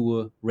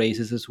Latour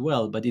raises as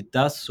well, but it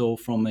does so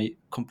from a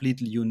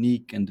completely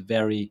unique and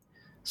very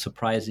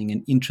surprising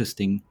and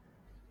interesting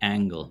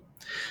angle.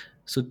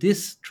 So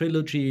this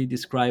trilogy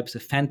describes a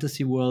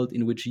fantasy world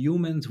in which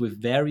humans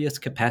with various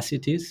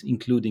capacities,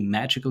 including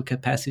magical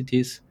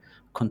capacities,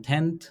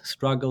 contend,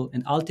 struggle,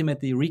 and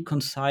ultimately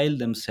reconcile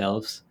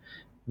themselves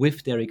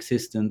with their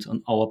existence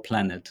on our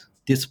planet,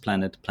 this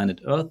planet, planet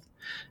Earth,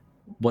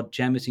 what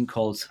Jemisin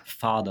calls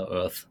Father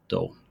Earth,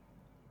 though.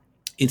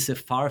 It's a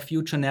far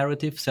future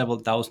narrative, several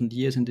thousand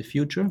years in the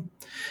future,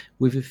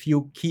 with a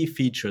few key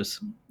features.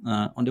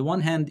 On the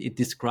one hand, it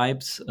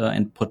describes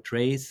and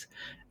portrays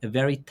a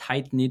very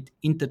tight-knit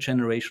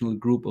intergenerational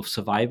group of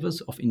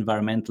survivors of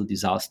environmental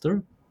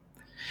disaster.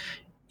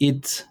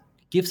 It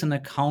gives an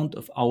account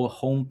of our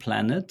home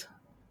planet,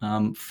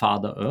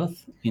 Father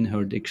Earth, in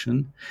her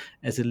diction,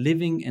 as a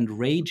living and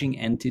raging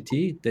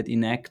entity that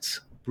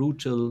enacts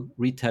brutal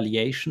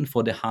retaliation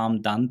for the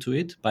harm done to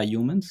it by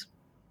humans.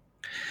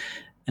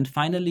 And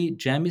finally,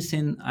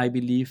 Jemisin, I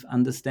believe,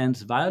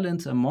 understands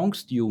violence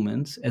amongst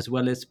humans as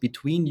well as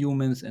between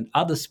humans and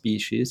other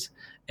species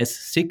as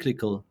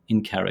cyclical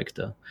in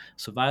character.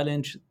 So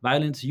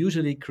violence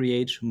usually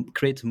creates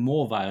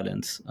more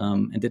violence.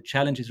 And the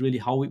challenge is really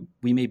how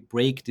we may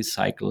break this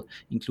cycle,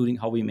 including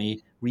how we may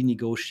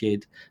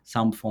renegotiate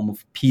some form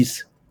of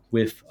peace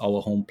with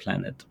our home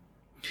planet.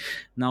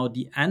 Now,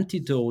 the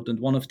antidote and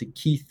one of the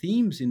key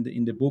themes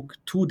in the book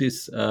to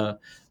this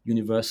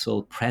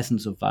universal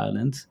presence of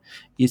violence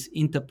is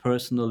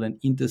interpersonal and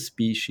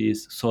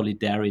interspecies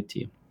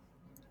solidarity.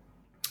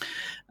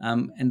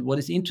 And what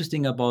is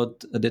interesting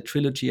about the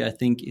trilogy, I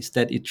think, is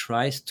that it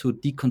tries to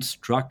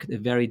deconstruct a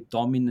very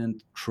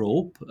dominant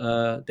trope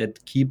that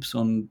keeps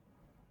on,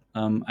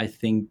 I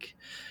think,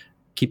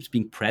 keeps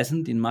being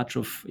present in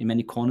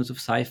many corners of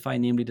sci-fi,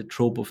 namely the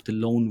trope of the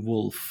lone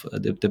wolf,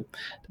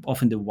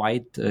 often the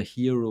white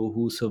hero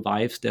who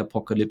survives the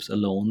apocalypse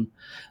alone.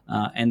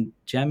 And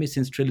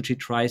Jamisin's trilogy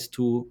tries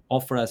to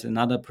offer us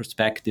another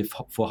perspective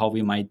for how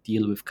we might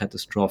deal with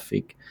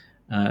catastrophic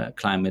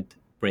climate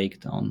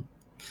breakdown.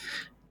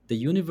 The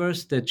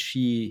universe that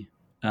she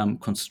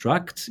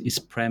constructs is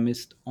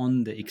premised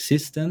on the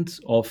existence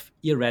of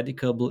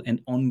ineradicable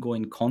and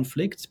ongoing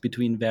conflicts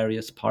between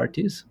various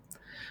parties.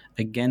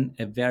 Again,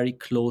 a very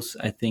close,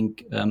 I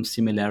think,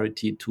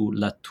 similarity to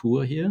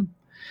Latour here.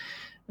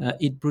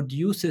 It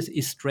produces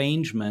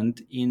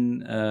estrangement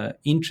in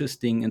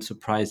interesting and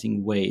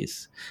surprising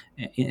ways.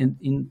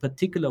 In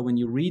particular, when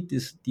you read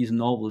these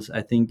novels,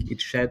 I think it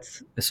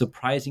sheds a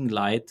surprising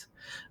light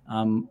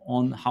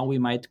on how we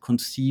might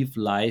conceive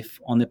life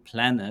on a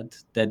planet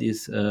that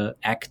is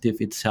active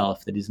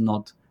itself, that is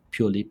not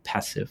purely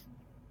passive.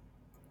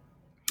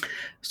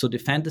 So the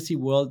fantasy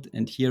world,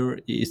 and here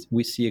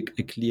we see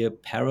a clear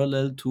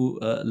parallel to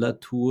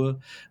Latour,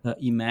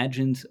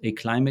 imagines a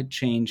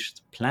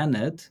climate-changed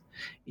planet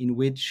in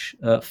which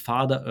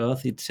Father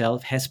Earth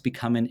itself has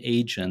become an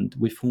agent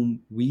with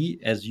whom we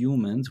as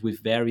humans, with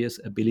various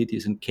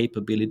abilities and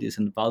capabilities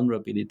and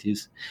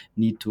vulnerabilities,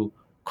 need to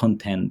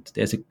contend.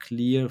 There's a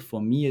clear,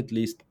 for me at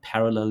least,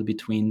 parallel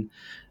between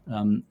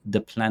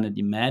the planet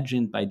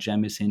imagined by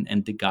Jamisin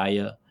and the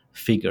Gaia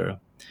figure.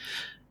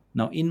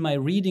 Now, in my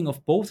reading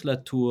of both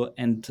Latour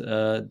and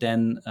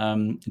then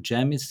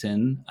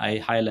Jamisin, I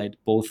highlight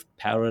both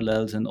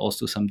parallels and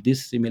also some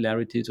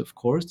dissimilarities, of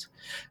course,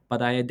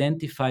 but I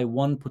identify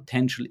one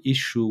potential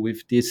issue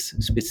with this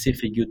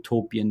specific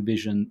utopian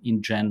vision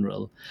in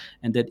general.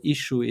 And that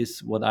issue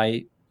is what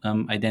I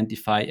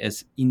identify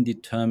as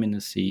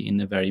indeterminacy in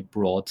a very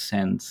broad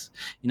sense.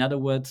 In other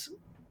words,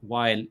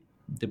 while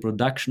the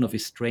production of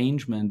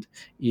estrangement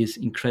is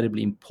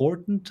incredibly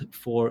important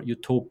for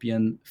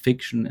utopian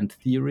fiction and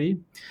theory,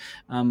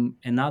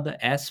 another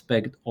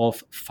aspect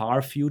of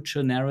far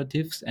future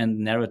narratives and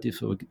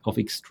narratives of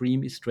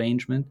extreme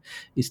estrangement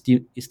is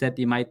that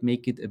they might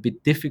make it a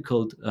bit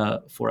difficult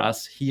for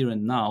us here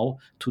and now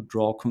to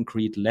draw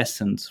concrete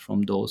lessons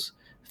from those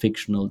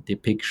fictional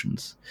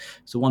depictions.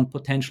 So one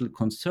potential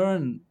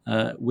concern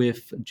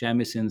with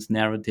Jamisin's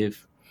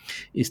narrative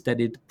is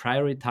that it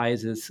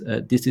prioritizes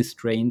this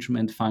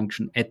estrangement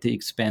function at the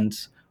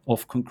expense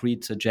of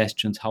concrete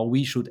suggestions how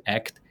we should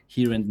act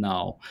here and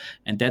now.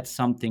 And that's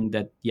something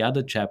that the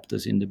other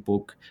chapters in the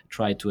book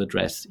try to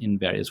address in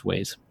various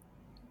ways.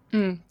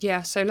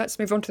 Yeah, so let's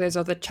move on to those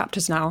other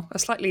chapters now. A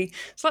slightly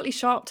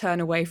sharp turn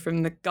away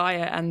from the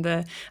Gaia and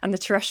the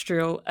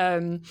terrestrial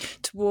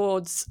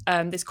towards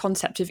this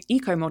concept of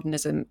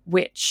eco-modernism,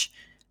 which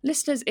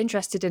listeners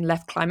interested in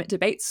left climate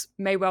debates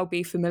may well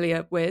be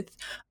familiar with.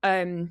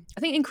 I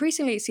think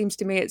increasingly it seems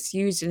to me it's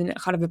used in a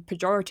kind of a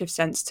pejorative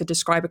sense to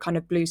describe a kind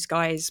of blue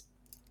skies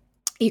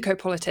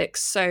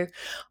eco-politics. So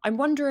I'm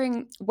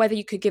wondering whether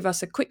you could give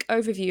us a quick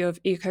overview of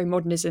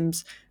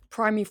eco-modernism's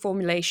primary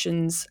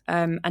formulations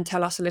and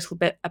tell us a little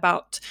bit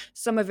about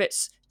some of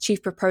its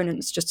chief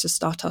proponents, just to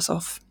start us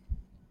off.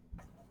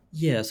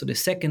 Yeah, so the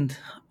second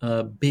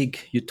big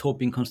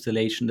utopian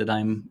constellation that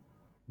I'm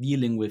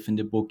dealing with in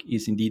the book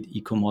is indeed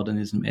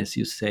eco-modernism, as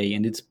you say.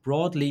 And it's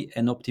broadly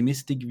an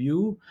optimistic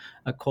view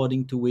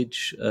according to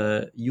which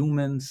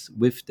humans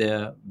with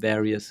their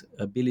various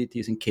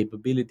abilities and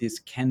capabilities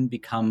can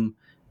become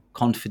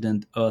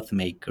confident earth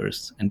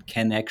makers and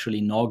can actually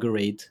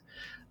inaugurate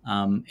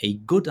a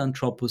good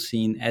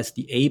Anthropocene as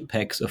the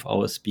apex of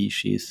our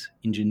species'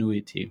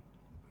 ingenuity.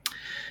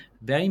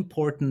 Very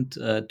important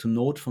to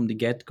note from the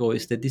get-go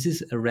is that this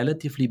is a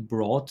relatively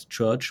broad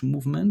church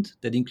movement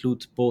that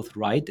includes both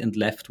right and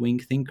left-wing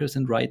thinkers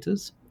and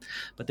writers.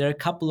 But there are a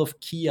couple of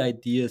key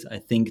ideas, I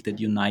think, that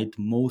unite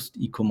most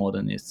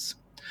eco-modernists.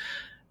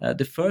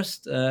 The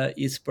first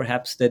is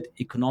perhaps that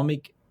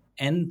economic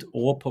and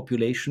or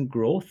population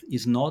growth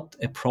is not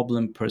a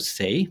problem per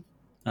se,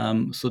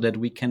 so that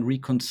we can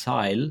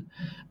reconcile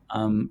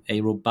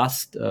a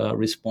robust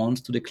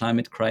response to the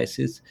climate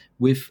crisis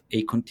with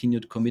a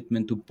continued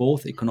commitment to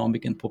both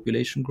economic and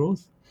population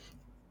growth.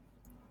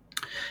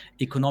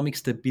 Economic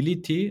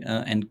stability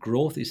and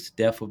growth is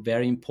therefore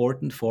very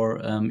important for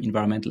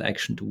environmental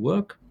action to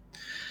work.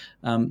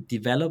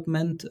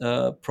 Development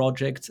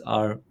projects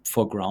are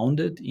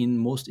foregrounded in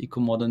most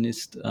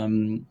eco-modernist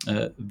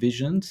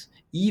visions,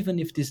 even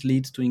if this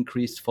leads to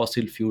increased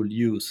fossil fuel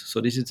use.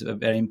 So this is a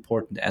very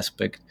important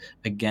aspect.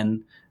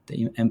 Again,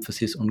 the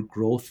emphasis on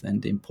growth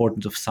and the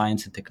importance of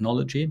science and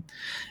technology.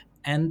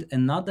 And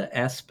another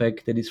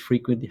aspect that is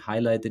frequently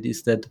highlighted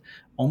is that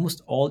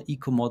almost all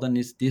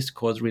eco-modernist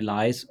discourse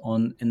relies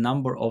on a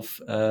number of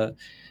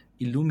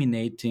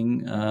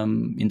illuminating,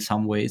 in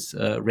some ways,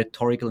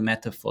 rhetorical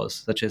metaphors,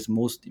 such as,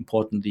 most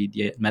importantly,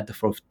 the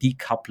metaphor of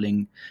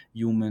decoupling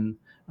human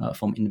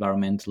from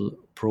environmental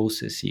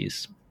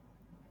processes.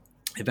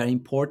 A very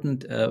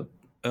important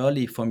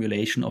early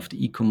formulation of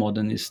the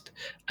eco-modernist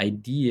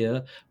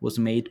idea was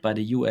made by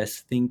the US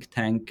think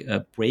tank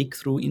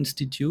Breakthrough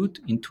Institute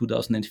in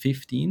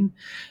 2015.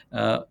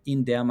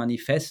 In their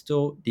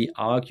manifesto, they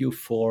argue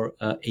for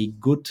a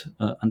good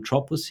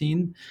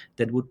Anthropocene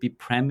that would be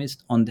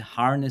premised on the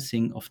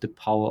harnessing of the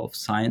power of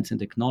science and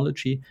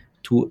technology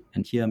to,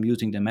 and here I'm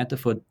using the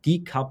metaphor,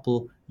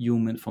 decouple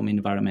human from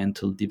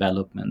environmental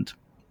development.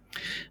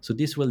 So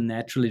this will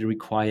naturally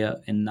require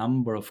a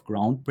number of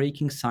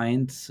groundbreaking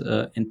science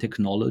and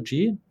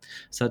technology,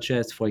 such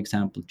as, for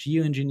example,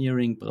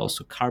 geoengineering, but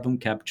also carbon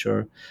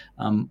capture,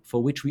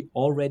 for which we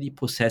already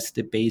possess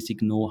the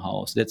basic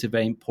know-how. So that's a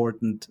very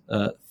important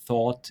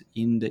thought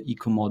in the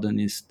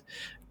eco-modernist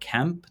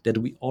camp, that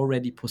we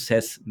already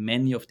possess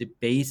many of the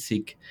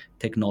basic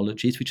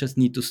technologies. We just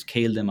need to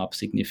scale them up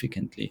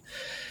significantly.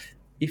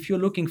 If you're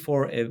looking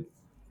for a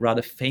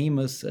rather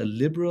famous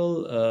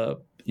liberal,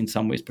 in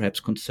some ways perhaps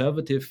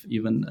conservative,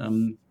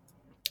 even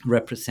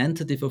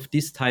representative of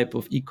this type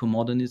of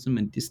eco-modernism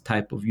and this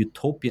type of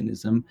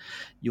utopianism,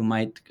 you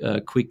might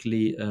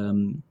quickly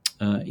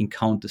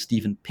encounter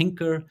Steven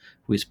Pinker,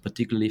 who is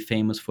particularly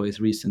famous for his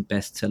recent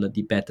bestseller,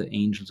 The Better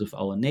Angels of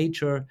Our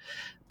Nature.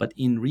 But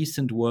in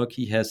recent work,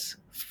 he has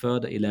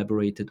further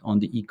elaborated on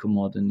the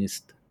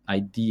eco-modernist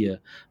idea.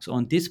 So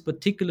on this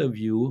particular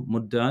view,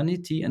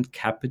 modernity and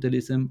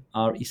capitalism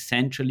are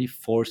essentially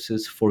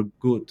forces for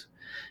good.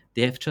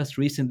 They have just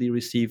recently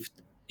received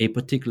a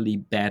particularly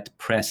bad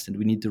press, and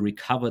we need to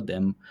recover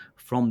them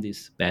from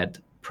this bad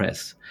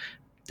press.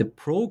 The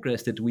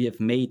progress that we have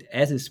made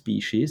as a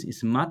species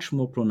is much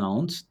more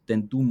pronounced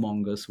than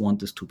doom-mongers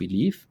want us to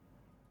believe.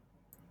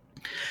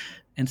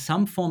 And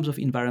some forms of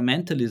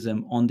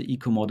environmentalism on the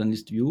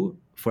eco-modernist view,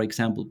 for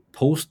example,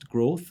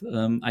 post-growth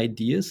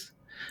ideas,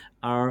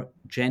 are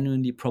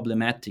genuinely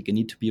problematic and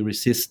need to be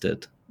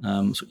resisted.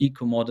 So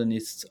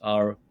eco-modernists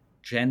are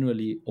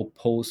generally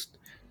opposed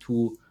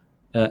to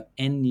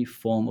any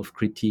form of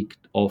critique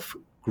of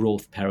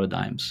growth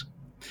paradigms.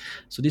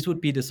 So this would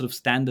be the sort of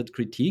standard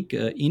critique.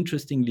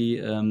 Interestingly,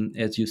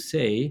 as you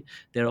say,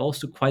 there are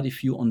also quite a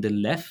few on the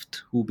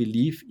left who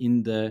believe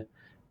in the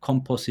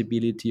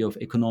compossibility of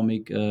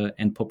economic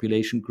and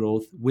population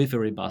growth with a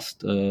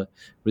robust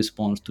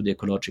response to the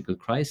ecological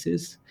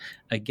crisis.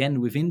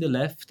 Again, within the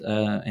left,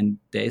 and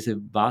there is a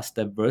vast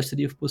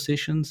diversity of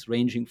positions,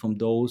 ranging from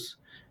those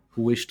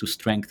who wish to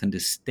strengthen the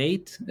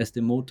state as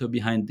the motor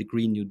behind the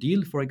Green New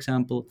Deal, for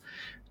example,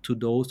 to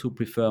those who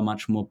prefer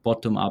much more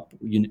bottom-up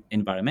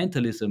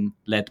environmentalism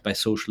led by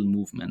social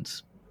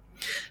movements.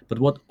 But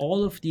what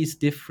all of these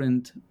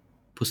different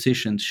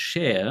positions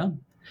share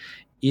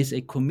is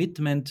a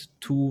commitment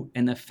to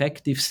an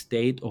effective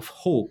state of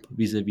hope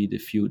vis-a-vis the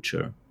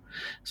future.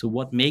 So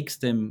what makes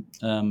them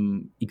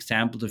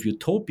examples of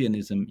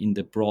utopianism in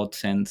the broad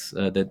sense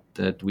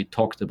that we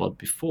talked about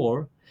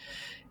before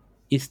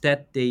is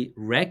that they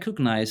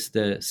recognize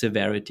the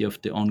severity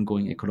of the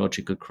ongoing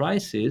ecological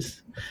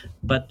crisis,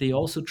 but they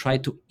also try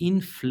to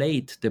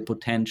inflate the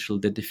potential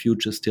that the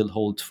future still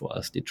holds for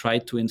us. They try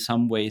to, in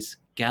some ways,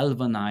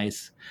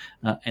 galvanize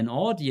an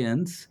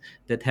audience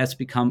that has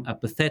become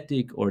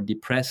apathetic or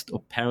depressed or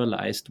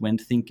paralyzed when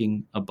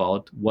thinking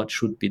about what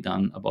should be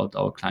done about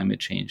our climate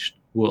change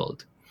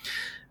world.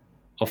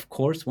 Of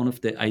course, one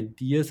of the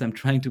ideas I'm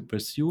trying to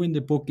pursue in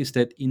the book is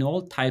that in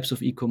all types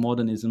of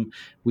eco-modernism,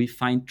 we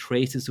find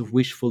traces of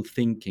wishful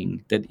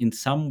thinking that in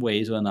some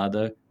ways or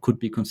another could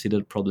be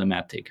considered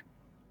problematic.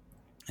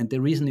 And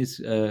the reason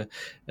is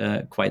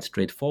quite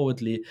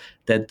straightforwardly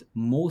that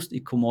most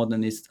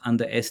eco-modernists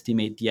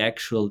underestimate the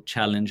actual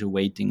challenge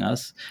awaiting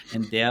us,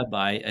 and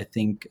thereby, I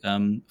think,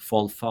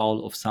 fall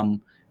foul of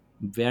some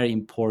very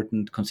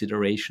important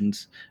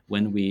considerations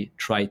when we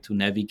try to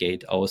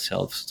navigate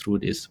ourselves through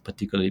this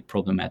particularly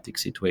problematic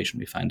situation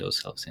we find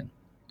ourselves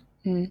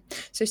in.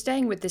 So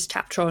staying with this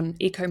chapter on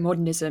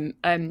eco-modernism,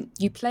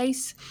 you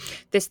place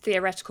this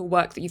theoretical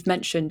work that you've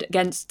mentioned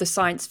against the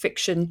science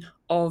fiction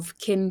of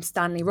Kim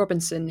Stanley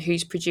Robinson,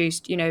 who's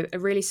produced, a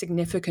really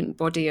significant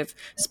body of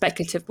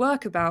speculative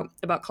work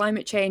about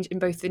climate change in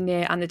both the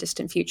near and the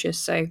distant future.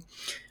 So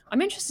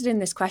I'm interested in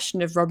this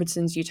question of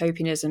Robinson's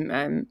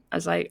utopianism,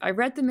 as I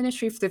read The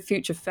Ministry for the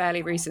Future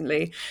fairly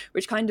recently,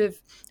 which kind of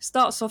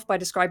starts off by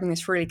describing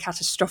this really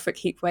catastrophic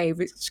heat wave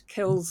which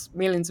kills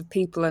millions of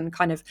people and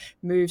kind of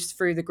moves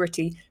through the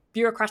gritty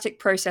bureaucratic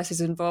processes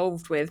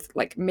involved with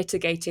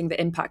mitigating the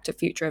impact of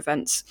future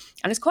events.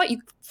 And it's quite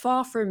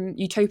far from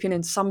utopian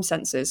in some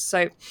senses.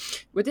 So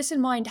with this in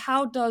mind,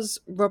 how does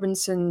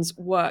Robinson's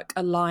work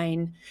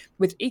align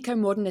with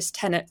eco-modernist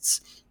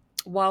tenets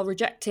while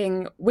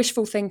rejecting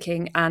wishful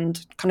thinking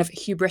and kind of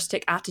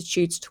hubristic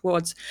attitudes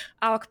towards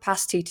our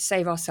capacity to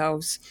save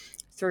ourselves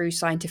through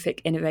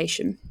scientific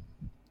innovation?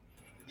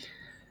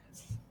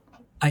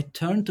 I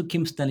turn to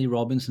Kim Stanley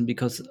Robinson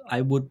because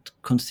I would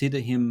consider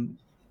him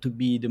to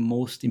be the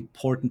most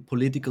important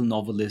political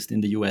novelist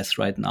in the US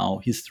right now.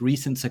 His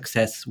recent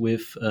success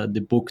with the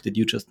book that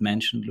you just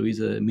mentioned,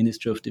 Louisa,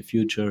 Ministry of the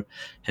Future,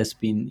 has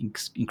been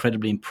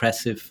incredibly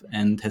impressive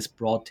and has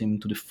brought him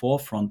to the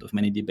forefront of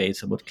many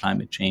debates about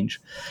climate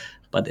change.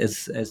 But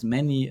as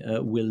many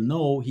will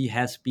know, he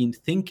has been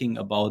thinking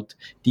about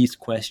these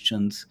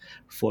questions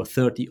for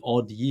 30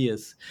 odd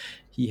years.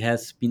 He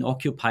has been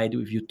occupied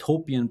with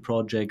utopian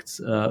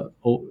projects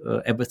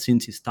ever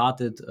since he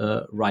started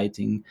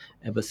writing,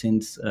 ever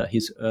since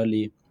his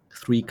early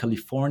Three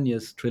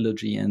Californias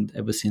trilogy, and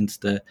ever since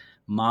the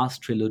Mars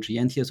trilogy.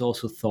 And he has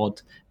also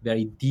thought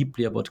very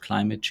deeply about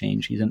climate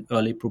change. He's an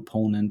early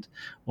proponent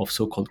of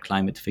so-called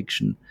climate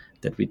fiction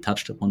that we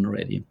touched upon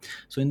already.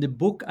 So in the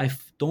book, I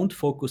don't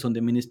focus on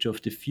the Ministry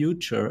of the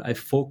Future. I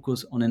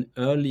focus on an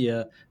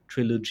earlier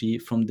trilogy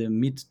from the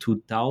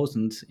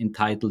mid-2000s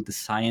entitled The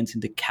Science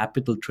in the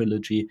Capital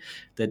trilogy,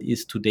 that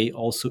is today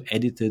also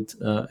edited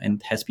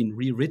and has been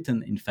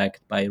rewritten, in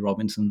fact, by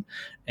Robinson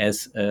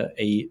as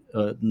a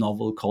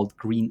novel called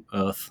Green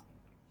Earth.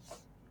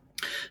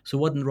 So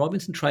what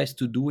Robinson tries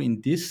to do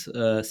in this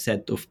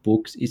set of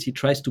books is he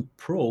tries to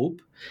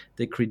probe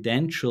the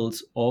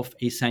credentials of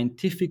a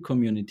scientific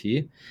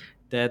community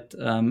that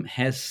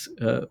has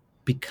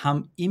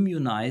become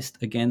immunized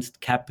against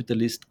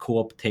capitalist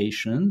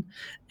co-optation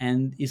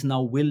and is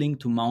now willing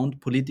to mount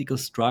political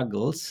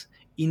struggles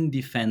in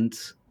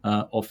defense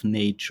of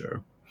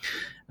nature.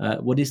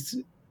 What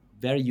is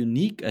very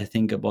unique, I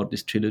think, about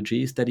this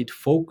trilogy is that it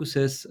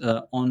focuses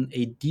on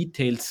a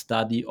detailed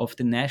study of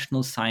the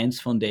National Science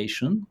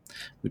Foundation,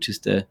 which is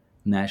the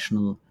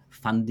national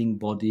funding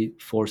body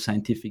for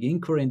scientific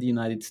inquiry in the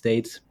United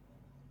States,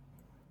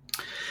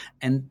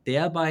 and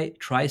thereby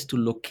tries to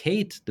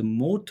locate the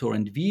motor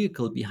and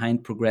vehicle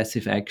behind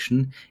progressive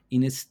action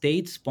in a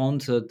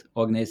state-sponsored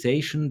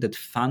organization that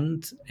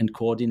funds and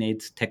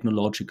coordinates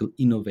technological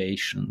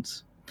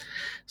innovations.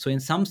 So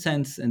in some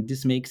sense, and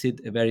this makes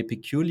it a very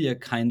peculiar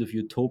kind of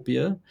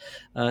utopia,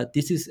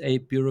 this is a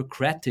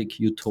bureaucratic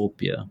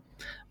utopia.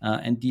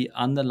 And the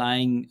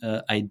underlying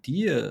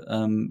idea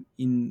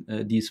in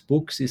these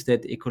books is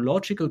that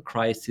ecological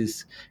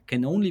crisis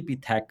can only be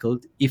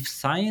tackled if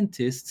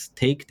scientists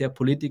take their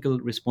political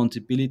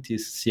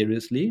responsibilities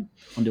seriously,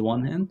 on the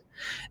one hand,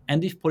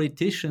 and if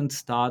politicians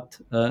start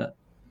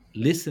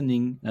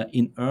listening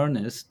in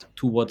earnest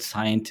to what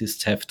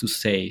scientists have to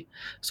say.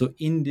 So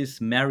in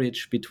this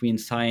marriage between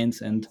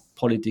science and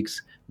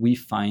politics, we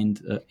find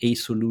a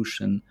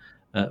solution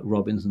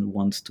Robinson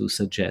wants to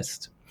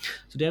suggest.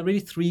 So there are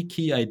really three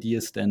key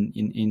ideas then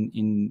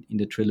in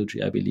the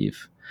trilogy, I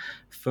believe.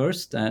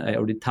 First, I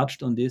already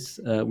touched on this,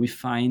 we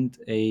find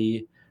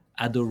a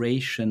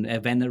adoration, a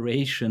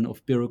veneration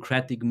of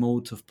bureaucratic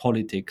modes of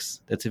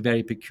politics. That's a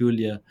very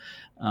peculiar,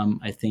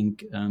 I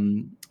think,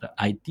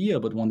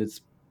 idea, but one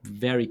that's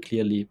very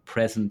clearly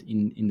present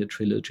in the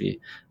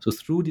trilogy. So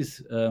through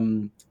this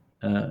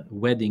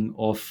wedding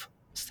of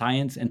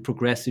science and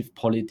progressive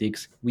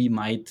politics, we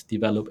might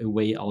develop a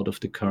way out of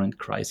the current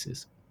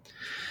crisis.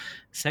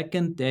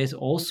 Second, there is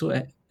also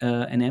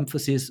an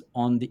emphasis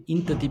on the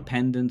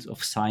interdependence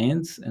of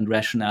science and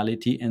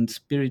rationality and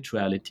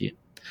spirituality.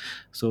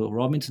 So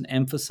Robinson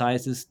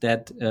emphasizes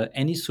that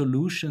any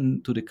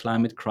solution to the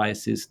climate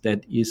crisis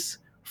that is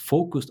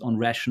focused on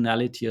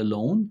rationality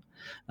alone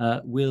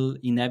will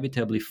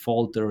inevitably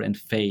falter and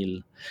fail.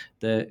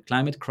 The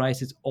climate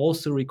crisis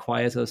also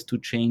requires us to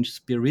change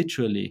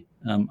spiritually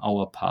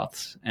our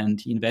paths, and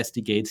he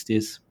investigates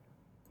this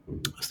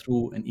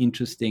through an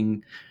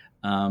interesting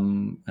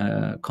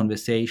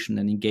conversation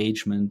and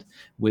engagement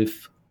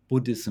with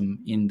Buddhism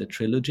in the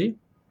trilogy.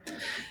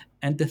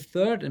 And the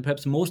third and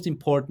perhaps most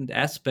important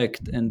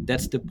aspect, and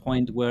that's the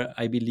point where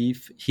I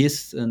believe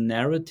his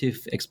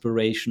narrative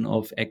exploration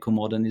of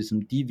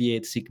eco-modernism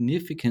deviates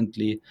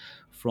significantly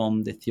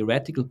from the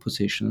theoretical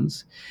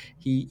positions,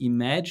 he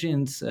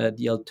imagines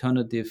the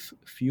alternative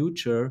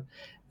future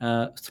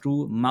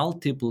through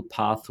multiple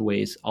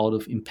pathways out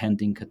of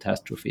impending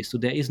catastrophe. So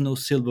there is no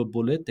silver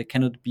bullet. There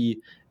cannot be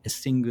a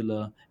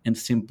singular and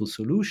simple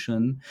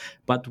solution,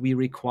 but we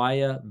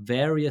require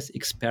various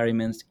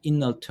experiments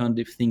in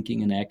alternative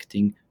thinking and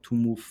acting to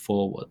move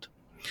forward.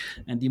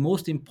 And the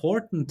most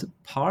important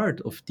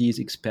part of these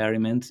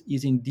experiments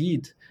is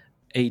indeed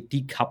a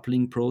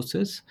decoupling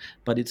process,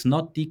 but it's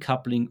not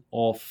decoupling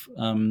of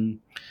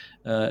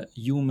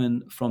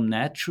human from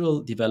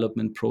natural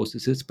development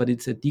processes, but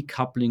it's a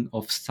decoupling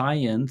of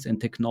science and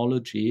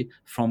technology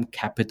from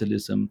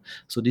capitalism.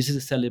 So this is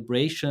a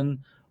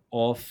celebration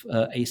of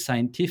a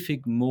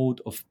scientific mode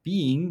of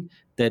being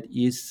that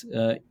is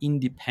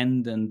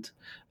independent,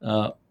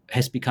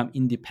 has become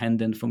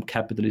independent from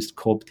capitalist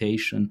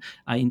cooptation.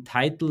 I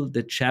entitled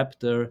the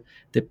chapter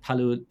 "The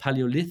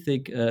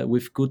Paleolithic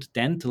with Good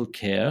Dental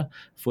Care"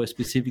 for a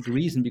specific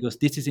reason, because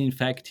this is in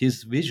fact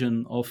his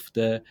vision of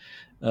the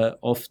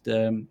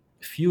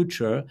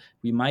future.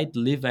 We might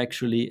live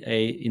actually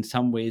in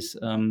some ways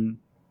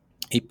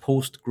a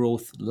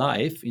post-growth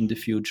life in the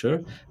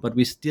future, but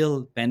we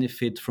still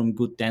benefit from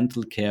good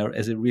dental care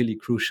as a really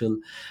crucial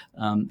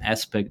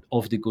aspect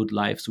of the good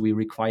life. So we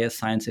require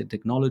science and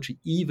technology,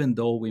 even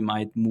though we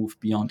might move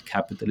beyond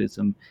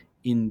capitalism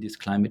in this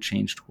climate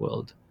changed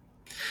world.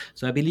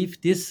 So I believe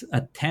this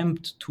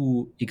attempt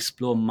to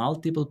explore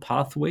multiple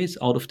pathways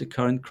out of the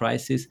current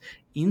crisis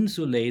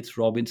insulates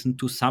Robinson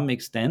to some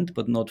extent,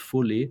 but not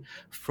fully,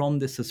 from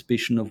the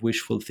suspicion of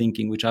wishful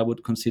thinking, which I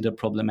would consider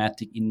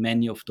problematic in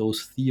many of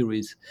those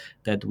theories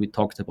that we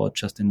talked about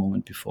just a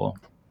moment before.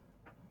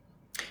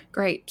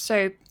 Great.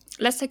 So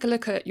let's take a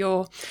look at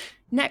your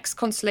next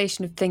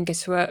constellation of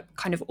thinkers who are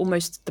kind of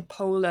almost the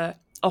polar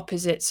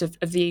opposites of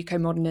the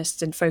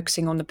eco-modernists and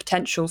focusing on the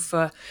potential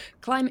for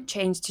climate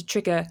change to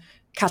trigger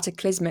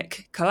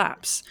cataclysmic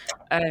collapse.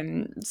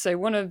 So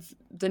one of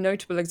the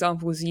notable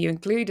examples you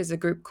include is a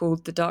group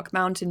called the Dark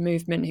Mountain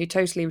Movement, who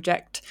totally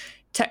reject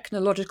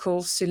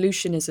technological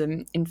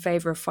solutionism in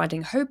favor of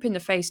finding hope in the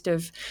face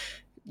of,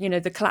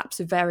 the collapse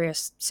of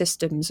various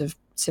systems of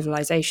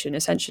civilization,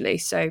 essentially.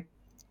 So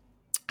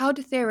how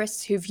do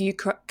theorists who view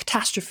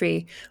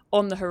catastrophe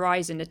on the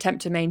horizon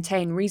attempt to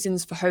maintain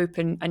reasons for hope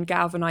and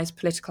galvanize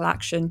political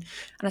action?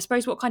 And I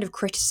suppose what kind of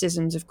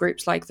criticisms of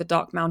groups like the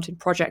Dark Mountain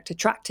Project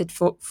attracted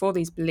for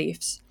these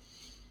beliefs?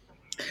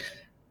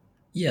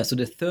 Yeah, so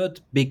the third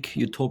big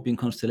utopian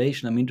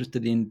constellation I'm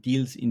interested in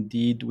deals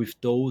indeed with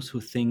those who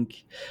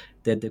think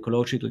that the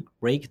ecological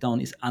breakdown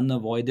is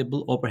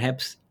unavoidable, or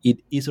perhaps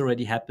it is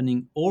already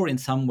happening, or in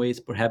some ways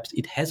perhaps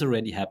it has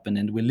already happened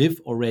and we live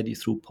already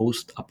through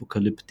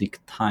post-apocalyptic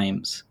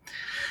times.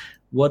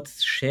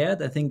 What's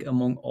shared, I think,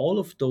 among all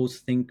of those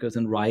thinkers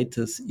and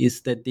writers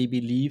is that they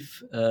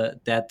believe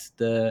that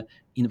the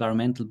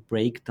environmental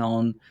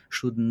breakdown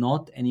should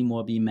not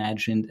anymore be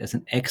imagined as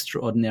an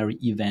extraordinary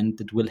event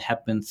that will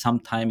happen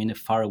sometime in a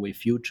faraway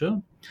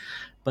future.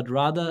 But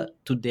rather,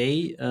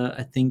 today,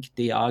 I think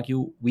they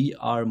argue we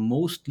are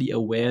mostly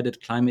aware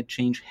that climate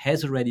change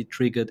has already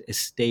triggered a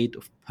state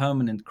of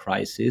permanent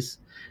crisis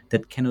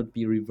that cannot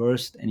be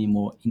reversed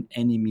anymore in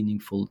any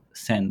meaningful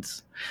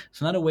sense.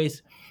 So in other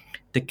ways,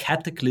 the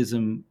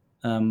cataclysm,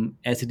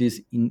 as it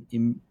is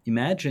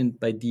imagined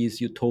by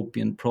these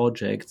utopian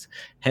projects,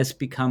 has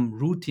become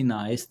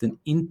routinized and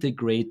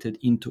integrated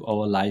into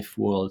our life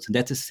worlds. And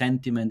that's a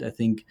sentiment, I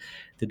think,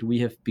 that we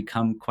have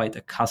become quite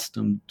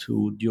accustomed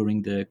to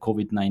during the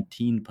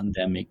COVID-19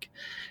 pandemic.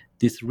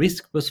 This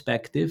risk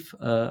perspective,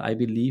 I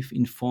believe,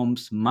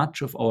 informs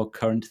much of our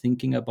current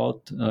thinking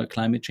about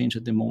climate change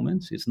at the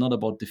moment. It's not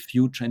about the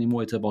future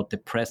anymore. It's about the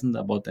present,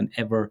 about an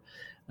ever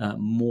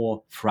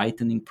more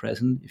frightening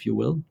present, if you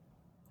will.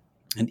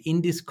 And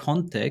in this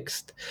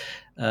context,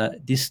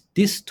 these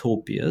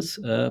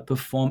dystopias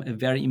perform a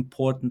very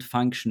important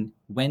function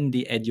when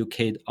they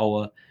educate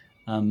our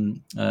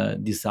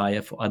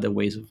desire for other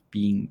ways of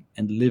being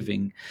and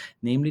living.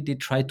 Namely, they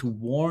try to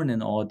warn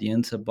an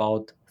audience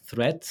about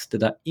threats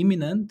that are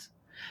imminent,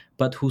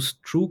 but whose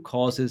true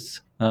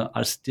causes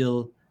are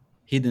still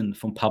hidden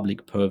from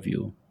public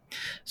purview.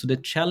 So the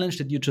challenge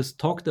that you just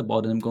talked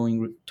about, and I'm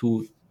going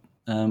to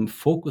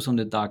focus on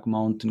the Dark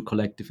Mountain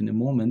Collective in a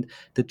moment,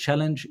 the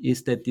challenge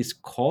is that this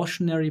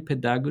cautionary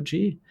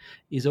pedagogy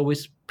is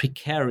always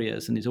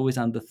precarious and is always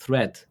under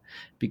threat.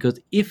 Because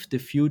if the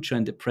future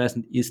and the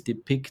present is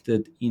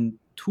depicted in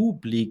too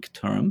bleak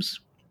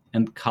terms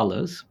and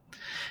colors,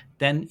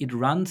 then it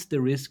runs the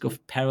risk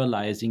of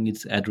paralyzing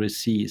its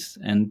addressees.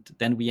 And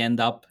then we end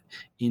up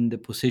in the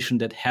position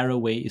that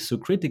Haraway is so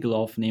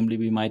critical of, namely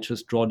we might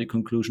just draw the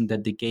conclusion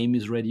that the game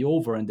is already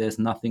over and there's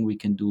nothing we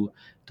can do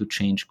to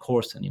change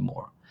course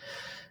anymore.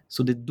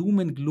 So the doom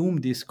and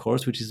gloom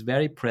discourse, which is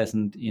very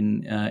present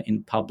in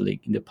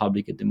the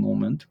public at the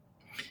moment,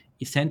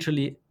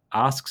 essentially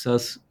asks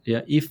us,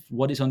 if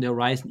what is on the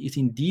horizon is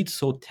indeed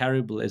so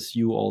terrible as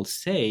you all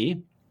say,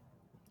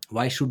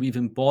 why should we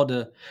even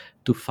bother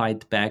to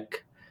fight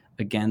back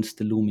against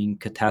the looming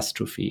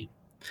catastrophe?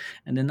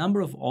 And a number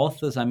of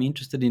authors I'm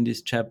interested in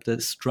this chapter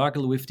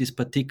struggle with this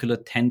particular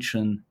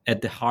tension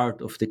at the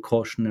heart of the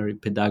cautionary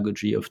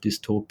pedagogy of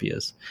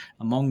dystopias.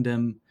 Among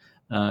them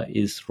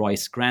is Roy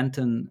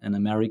Scranton, an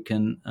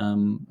American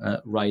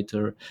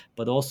writer,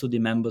 but also the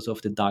members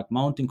of the Dark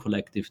Mountain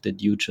Collective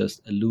that you just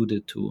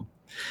alluded to.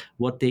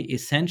 What they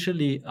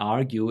essentially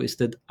argue is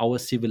that our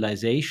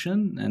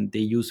civilization, and they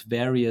use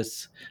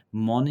various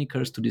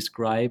monikers to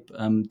describe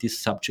this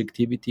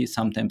subjectivity.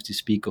 Sometimes they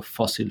speak of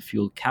fossil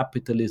fuel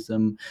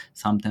capitalism,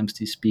 sometimes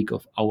they speak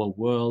of our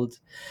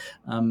world.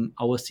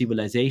 Our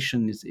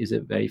civilization is a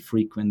very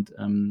frequent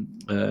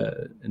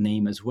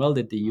name as well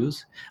that they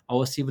use.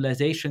 Our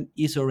civilization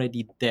is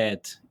already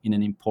dead in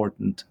an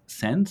important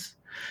sense,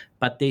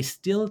 but they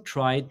still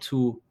try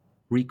to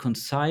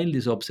reconcile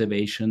this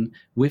observation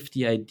with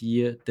the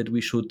idea that we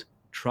should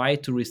try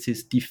to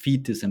resist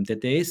defeatism,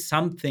 that there is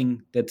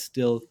something that's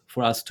still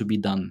for us to be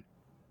done.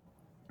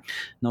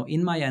 Now,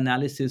 in my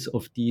analysis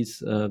of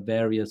these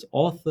various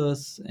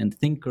authors and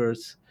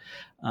thinkers,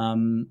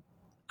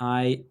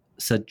 I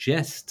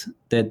suggest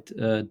that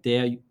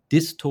their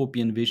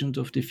dystopian visions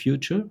of the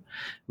future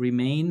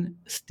remain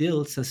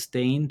still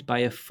sustained by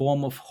a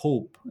form of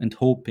hope and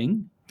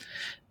hoping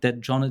that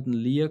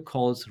Jonathan Lear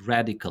calls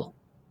radical.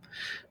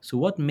 So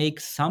what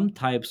makes some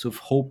types of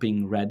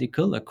hoping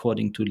radical,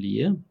 according to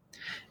Lear,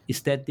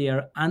 is that they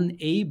are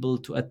unable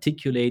to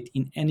articulate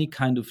in any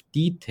kind of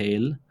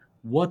detail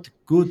what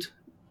good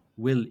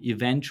will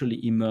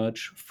eventually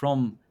emerge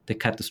from the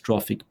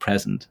catastrophic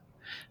present.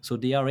 So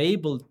they are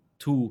able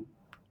to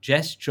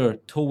gesture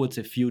towards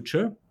a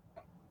future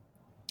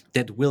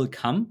that will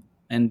come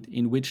and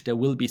in which there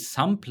will be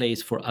some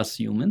place for us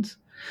humans,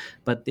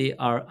 but they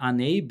are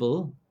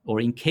unable or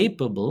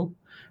incapable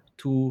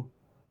to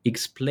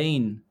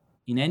explain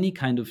in any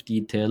kind of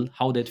detail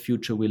how that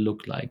future will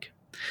look like.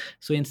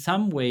 So, in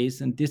some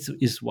ways, and this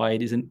is why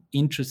it is an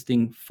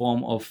interesting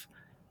form of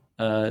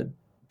uh,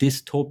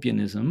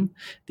 dystopianism,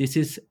 this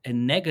is a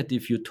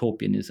negative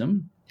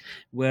utopianism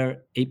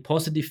where a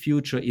positive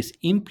future is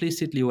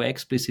implicitly or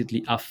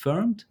explicitly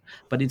affirmed,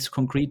 but its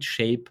concrete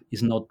shape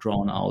is not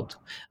drawn out.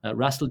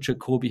 Russell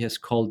Jacoby has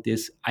called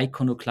this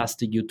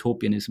iconoclastic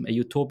utopianism, a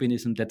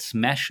utopianism that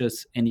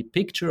smashes any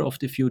picture of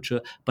the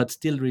future, but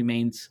still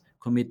remains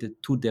committed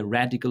to the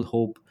radical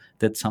hope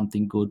that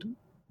something good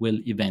will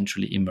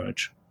eventually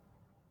emerge.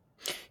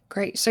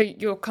 Great. So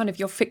your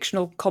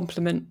fictional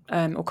complement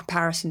or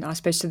comparison, I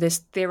suppose, to this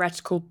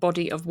theoretical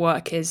body of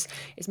work is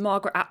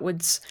Margaret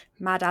Atwood's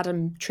Mad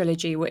Adam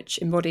trilogy, which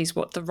embodies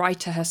what the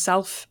writer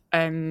herself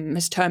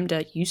has termed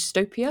a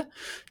utopia.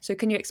 So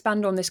can you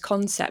expand on this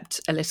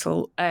concept a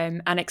little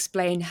and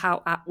explain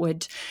how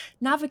Atwood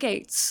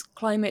navigates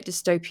climate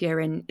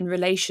dystopia in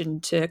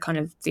relation to kind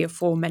of the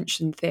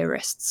aforementioned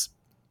theorists?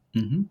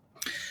 Mm-hmm.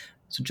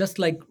 So just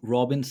like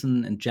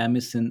Robinson and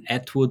Jamieson,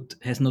 Atwood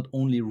has not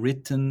only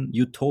written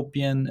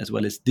utopian as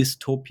well as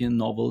dystopian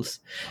novels,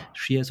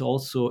 she has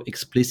also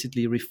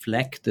explicitly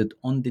reflected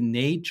on the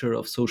nature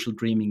of social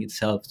dreaming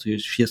itself. So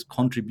she has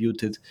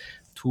contributed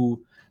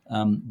to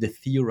the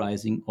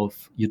theorizing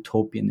of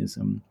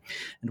utopianism.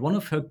 And one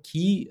of her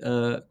key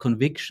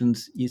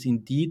convictions is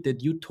indeed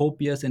that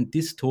utopias and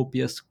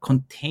dystopias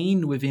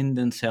contain within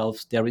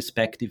themselves their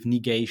respective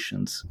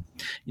negations.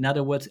 In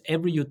other words,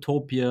 every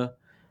utopia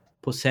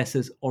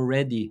possesses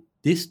already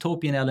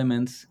dystopian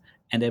elements,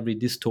 and every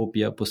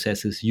dystopia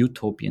possesses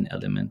utopian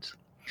elements.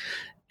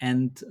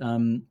 And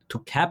to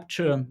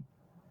capture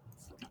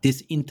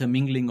this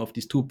intermingling of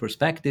these two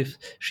perspectives,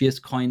 she has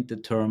coined the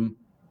term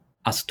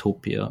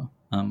astopia.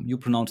 You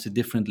pronounce it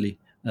differently,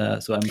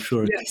 so I'm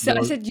sure. Yes,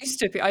 I said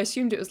utopia. I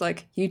assumed it was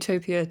like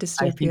utopia,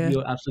 dystopia. I think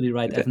you're absolutely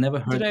right. I've never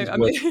heard this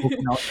word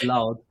spoken out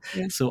loud,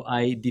 so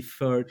I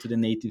defer to the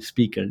native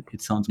speaker.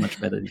 It sounds much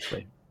better this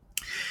way.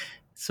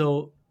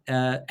 So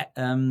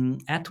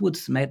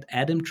Atwood's Mad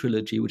Adam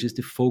trilogy, which is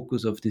the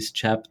focus of this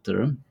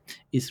chapter,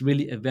 is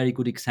really a very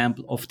good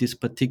example of this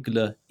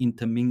particular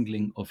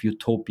intermingling of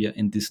utopia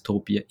and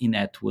dystopia in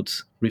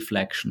Atwood's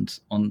reflections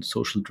on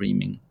social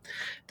dreaming.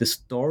 The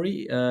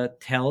story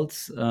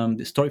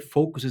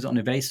focuses on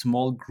a very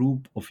small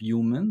group of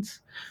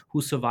humans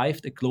who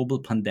survived a global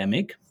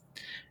pandemic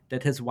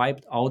that has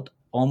wiped out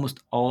almost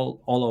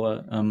all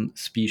our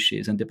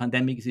species. And the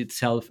pandemic is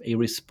itself a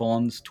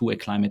response to a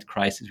climate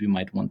crisis, we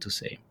might want to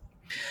say.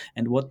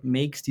 And what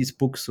makes these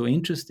books so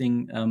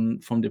interesting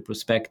from the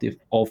perspective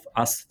of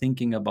us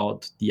thinking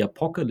about the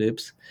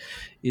apocalypse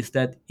is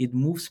that it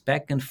moves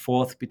back and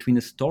forth between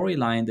a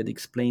storyline that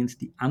explains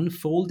the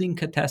unfolding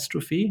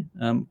catastrophe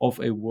of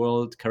a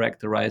world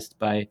characterized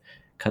by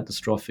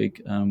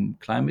catastrophic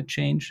climate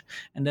change,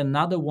 and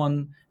another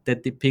one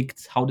that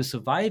depicts how the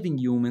surviving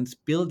humans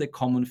build a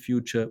common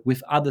future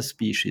with other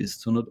species.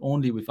 So not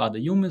only with other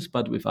humans,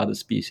 but with other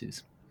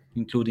species,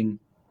 including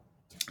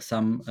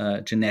some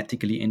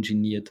genetically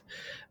engineered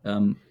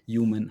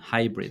human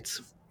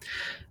hybrids.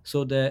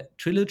 So the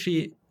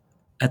trilogy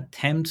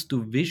attempts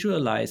to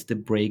visualize the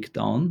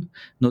breakdown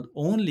not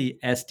only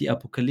as the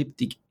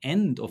apocalyptic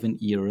end of an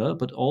era,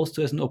 but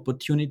also as an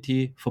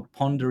opportunity for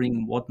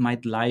pondering what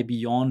might lie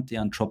beyond the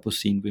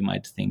Anthropocene, we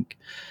might think,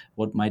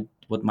 what might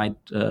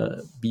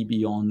be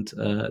beyond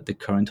the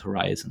current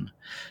horizon.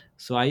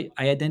 So I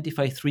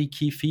identify three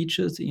key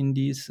features in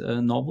these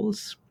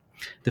novels.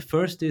 The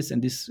first is, and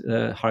this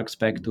harks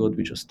back to what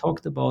we just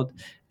talked about,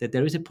 that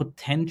there is a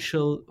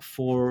potential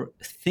for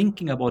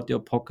thinking about the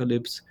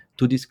apocalypse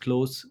to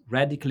disclose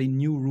radically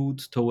new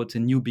routes towards a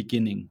new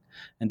beginning.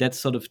 And that's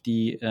sort of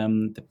the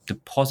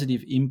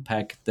positive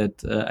impact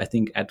that I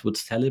think Atwood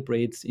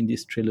celebrates in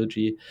this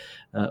trilogy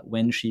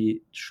when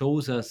she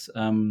shows us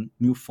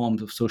new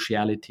forms of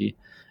sociality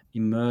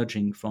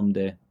emerging from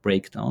the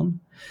breakdown.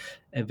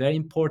 A very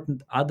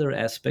important other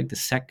aspect, the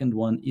second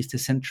one, is the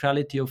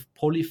centrality of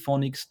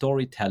polyphonic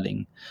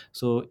storytelling.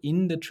 So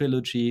in the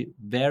trilogy,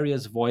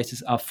 various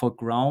voices are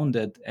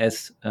foregrounded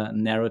as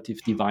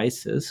narrative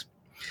devices.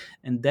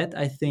 And that,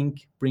 I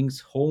think, brings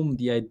home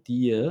the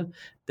idea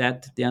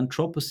that the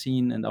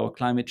Anthropocene and our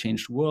climate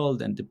changed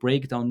world and the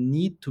breakdown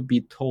need to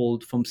be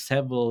told from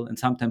several and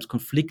sometimes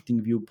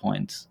conflicting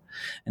viewpoints.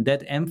 And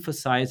that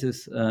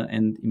emphasizes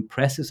and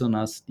impresses on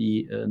us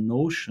the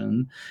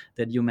notion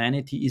that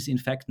humanity is in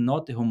fact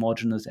not a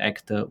homogeneous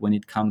actor when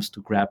it comes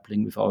to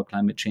grappling with our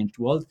climate changed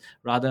world.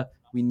 Rather,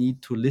 we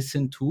need to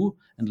listen to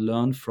and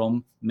learn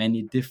from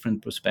many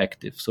different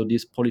perspectives. So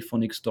this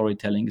polyphonic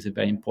storytelling is a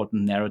very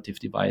important narrative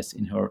device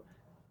in her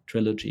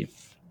trilogy.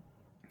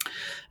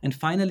 And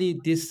finally,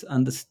 this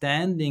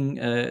understanding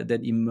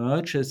that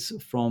emerges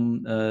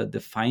from the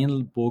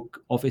final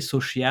book of a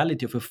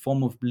sociality, of a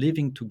form of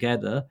living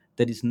together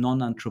that is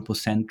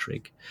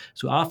non-anthropocentric.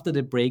 So after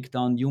the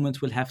breakdown,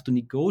 humans will have to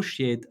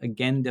negotiate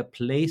again their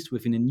place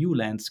within a new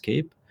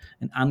landscape,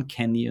 an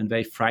uncanny and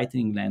very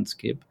frightening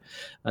landscape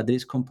that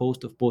is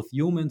composed of both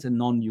humans and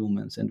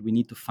non-humans, and we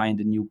need to find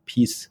a new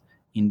peace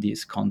in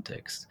this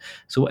context.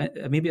 So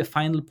maybe a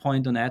final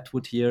point on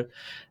Atwood here,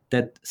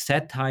 that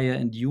satire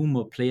and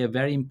humor play a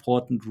very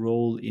important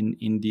role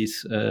in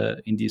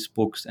these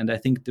books, and I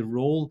think the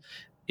role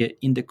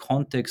in the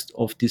context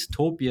of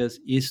dystopias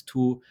is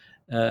to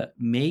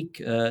make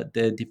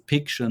the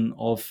depiction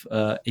of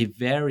a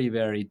very,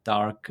 very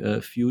dark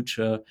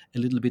future a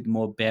little bit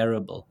more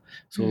bearable.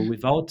 So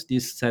without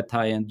this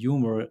satire and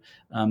humor,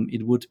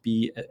 it would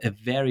be a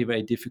very,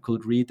 very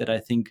difficult read that I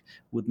think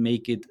would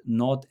make it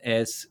not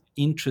as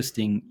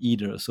interesting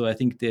either. So I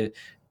think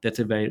that's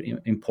a very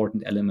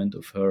important element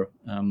of her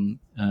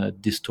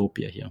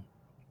dystopia here.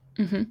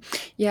 Mm-hmm.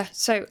 Yeah,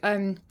 so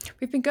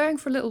we've been going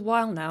for a little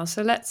while now,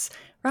 so let's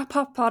wrap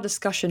up our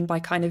discussion by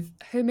kind of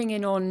homing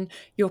in on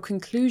your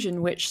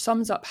conclusion, which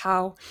sums up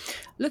how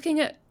looking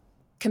at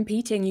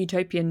competing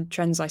utopian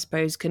trends, I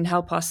suppose, can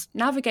help us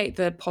navigate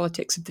the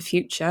politics of the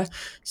future.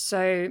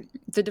 So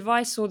the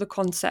device or the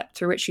concept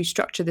through which you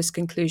structure this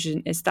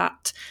conclusion is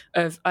that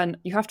of, and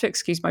you have to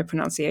excuse my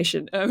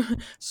pronunciation,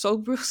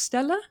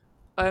 Sollbruchstelle?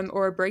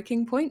 Or a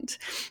breaking point.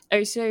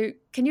 So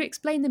can you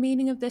explain the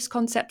meaning of this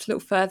concept a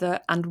little further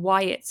and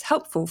why it's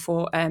helpful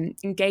for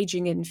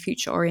engaging in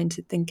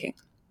future-oriented thinking?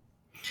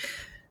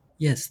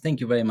 Yes, thank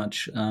you very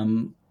much.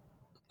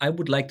 I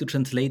would like to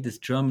translate this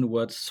German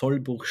word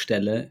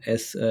Sollbruchstelle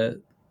as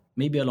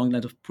maybe along the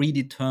lines of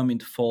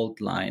predetermined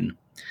fault line.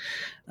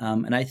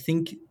 And I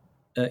think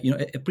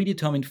a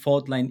predetermined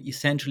fault line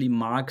essentially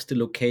marks the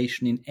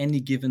location in any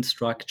given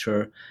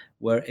structure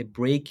where a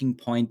breaking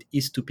point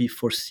is to be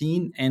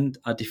foreseen and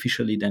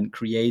artificially then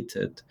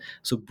created.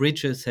 So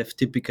bridges have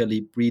typically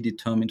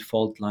predetermined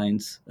fault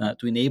lines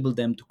to enable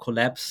them to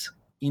collapse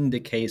in the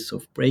case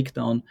of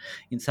breakdown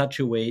in such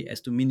a way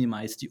as to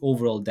minimize the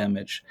overall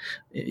damage.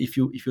 If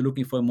you're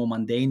looking for a more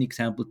mundane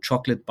example,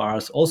 chocolate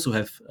bars also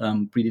have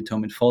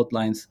predetermined fault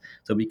lines,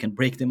 so we can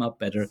break them up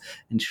better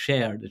and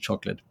share the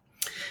chocolate.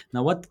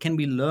 Now, what can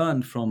we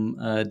learn from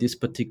this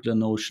particular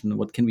notion?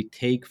 What can we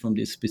take from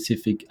this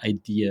specific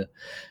idea?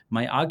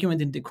 My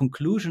argument in the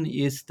conclusion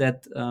is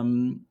that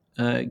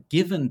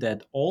given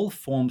that all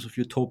forms of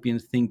utopian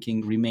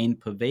thinking remain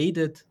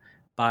pervaded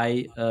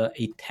by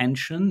a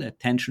tension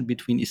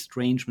between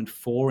estrangement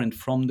for and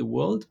from the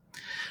world,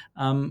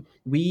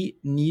 we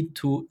need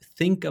to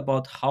think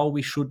about how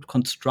we should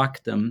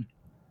construct them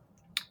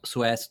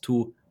so as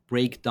to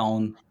break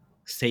down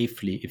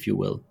safely, if you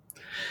will.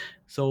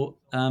 So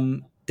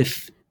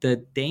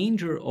the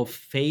danger of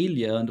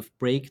failure and of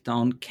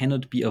breakdown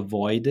cannot be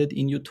avoided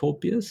in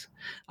utopias.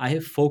 I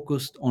have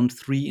focused on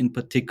three in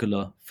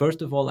particular.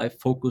 First of all, I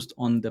focused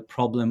on the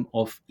problem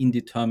of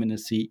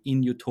indeterminacy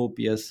in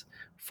utopias,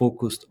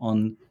 focused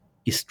on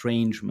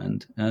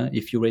estrangement.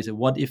 If you raise a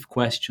what-if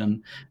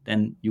question,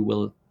 then you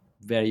will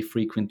very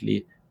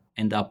frequently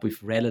end up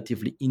with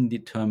relatively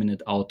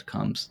indeterminate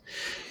outcomes.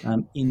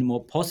 In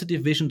more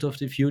positive visions of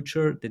the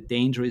future, the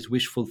danger is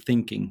wishful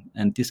thinking,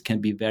 and this can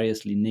be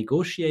variously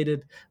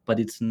negotiated, but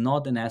it's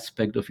not an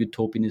aspect of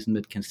utopianism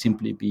that can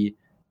simply be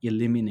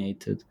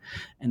eliminated.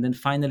 And then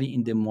finally,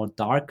 in the more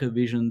darker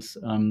visions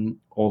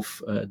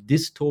of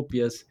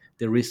dystopias,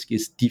 the risk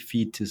is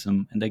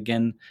defeatism. And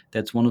again,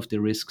 that's one of the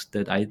risks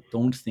that I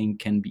don't think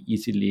can be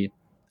easily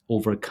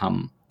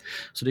overcome.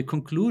 So the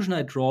conclusion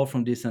I draw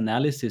from this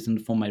analysis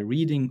and from my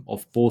reading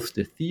of both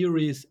the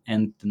theories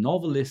and the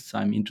novelists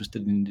I'm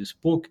interested in this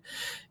book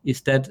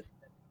is that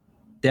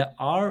there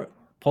are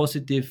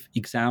positive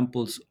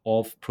examples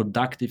of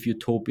productive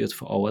utopias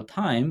for our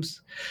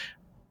times,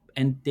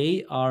 and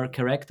they are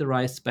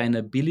characterized by an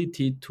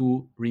ability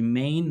to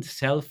remain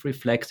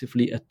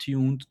self-reflexively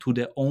attuned to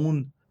their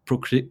own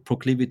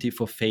proclivity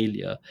for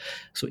failure.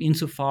 So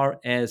insofar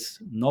as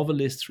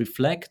novelists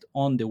reflect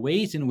on the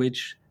ways in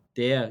which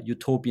their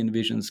utopian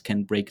visions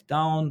can break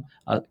down,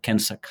 can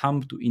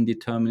succumb to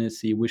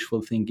indeterminacy,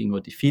 wishful thinking, or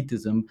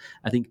defeatism,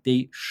 I think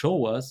they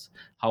show us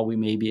how we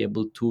may be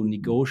able to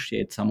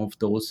negotiate some of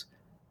those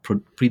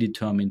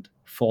predetermined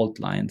fault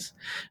lines.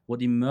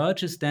 What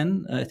emerges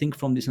then, I think,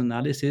 from this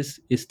analysis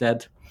is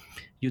that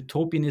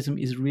utopianism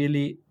is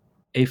really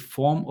a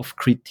form of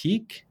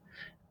critique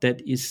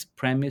that is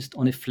premised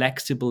on a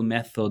flexible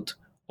method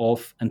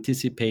of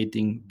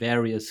anticipating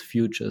various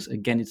futures.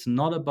 Again, it's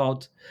not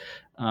about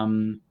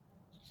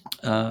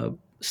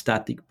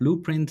static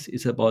blueprints.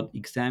 It's about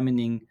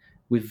examining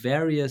with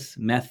various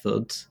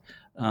methods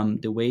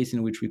the ways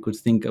in which we could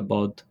think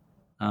about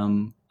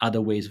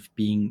other ways of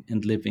being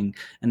and living.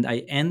 And I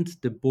end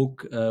the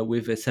book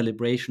with a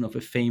celebration of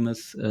a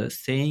famous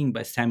saying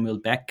by Samuel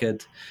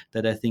Beckett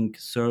that I think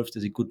serves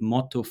as a good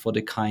motto for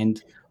the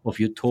kind of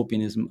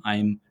utopianism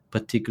I'm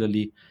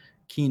particularly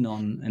keen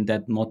on. And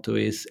that motto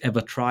is,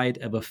 ever tried,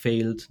 ever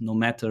failed, no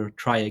matter,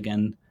 try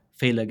again,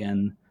 fail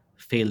again,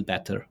 fail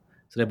better.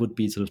 So that would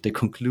be sort of the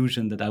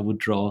conclusion that I would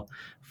draw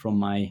from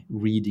my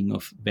reading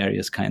of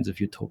various kinds of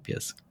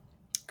utopias.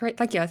 Great,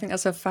 thank you. I think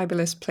that's a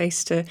fabulous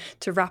place to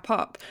wrap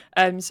up.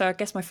 So I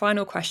guess my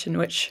final question,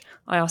 which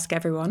I ask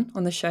everyone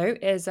on the show,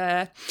 is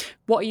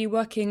what are you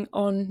working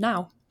on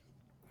now?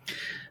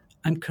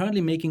 I'm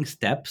currently making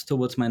steps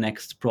towards my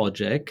next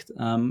project,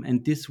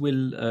 and this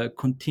will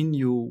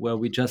continue where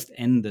we just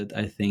ended,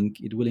 I think.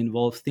 It will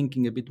involve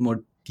thinking a bit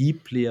more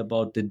deeply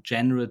about the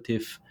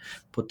generative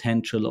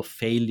potential of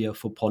failure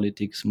for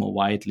politics more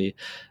widely.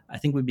 I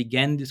think we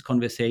began this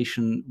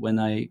conversation when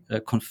I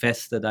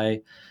confessed that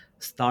I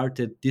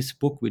started this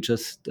book we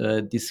just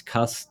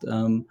discussed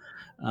at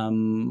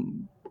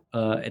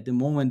the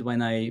moment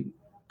when I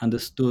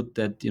understood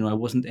that I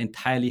wasn't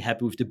entirely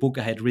happy with the book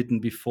I had written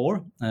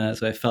before,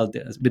 so I felt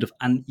a bit of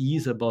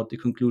unease about the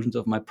conclusions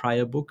of my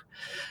prior book,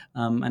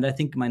 and I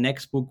think my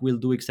next book will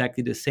do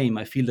exactly the same.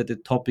 I feel that the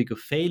topic of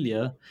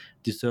failure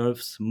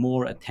deserves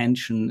more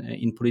attention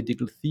in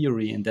political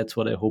theory, and that's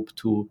what I hope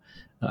to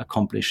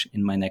accomplish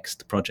in my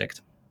next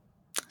project.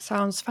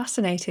 Sounds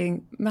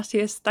fascinating.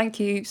 Matthias, thank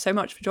you so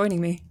much for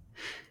joining me.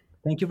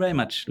 Thank you very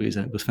much,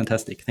 Louisa. It was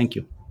fantastic. Thank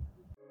you.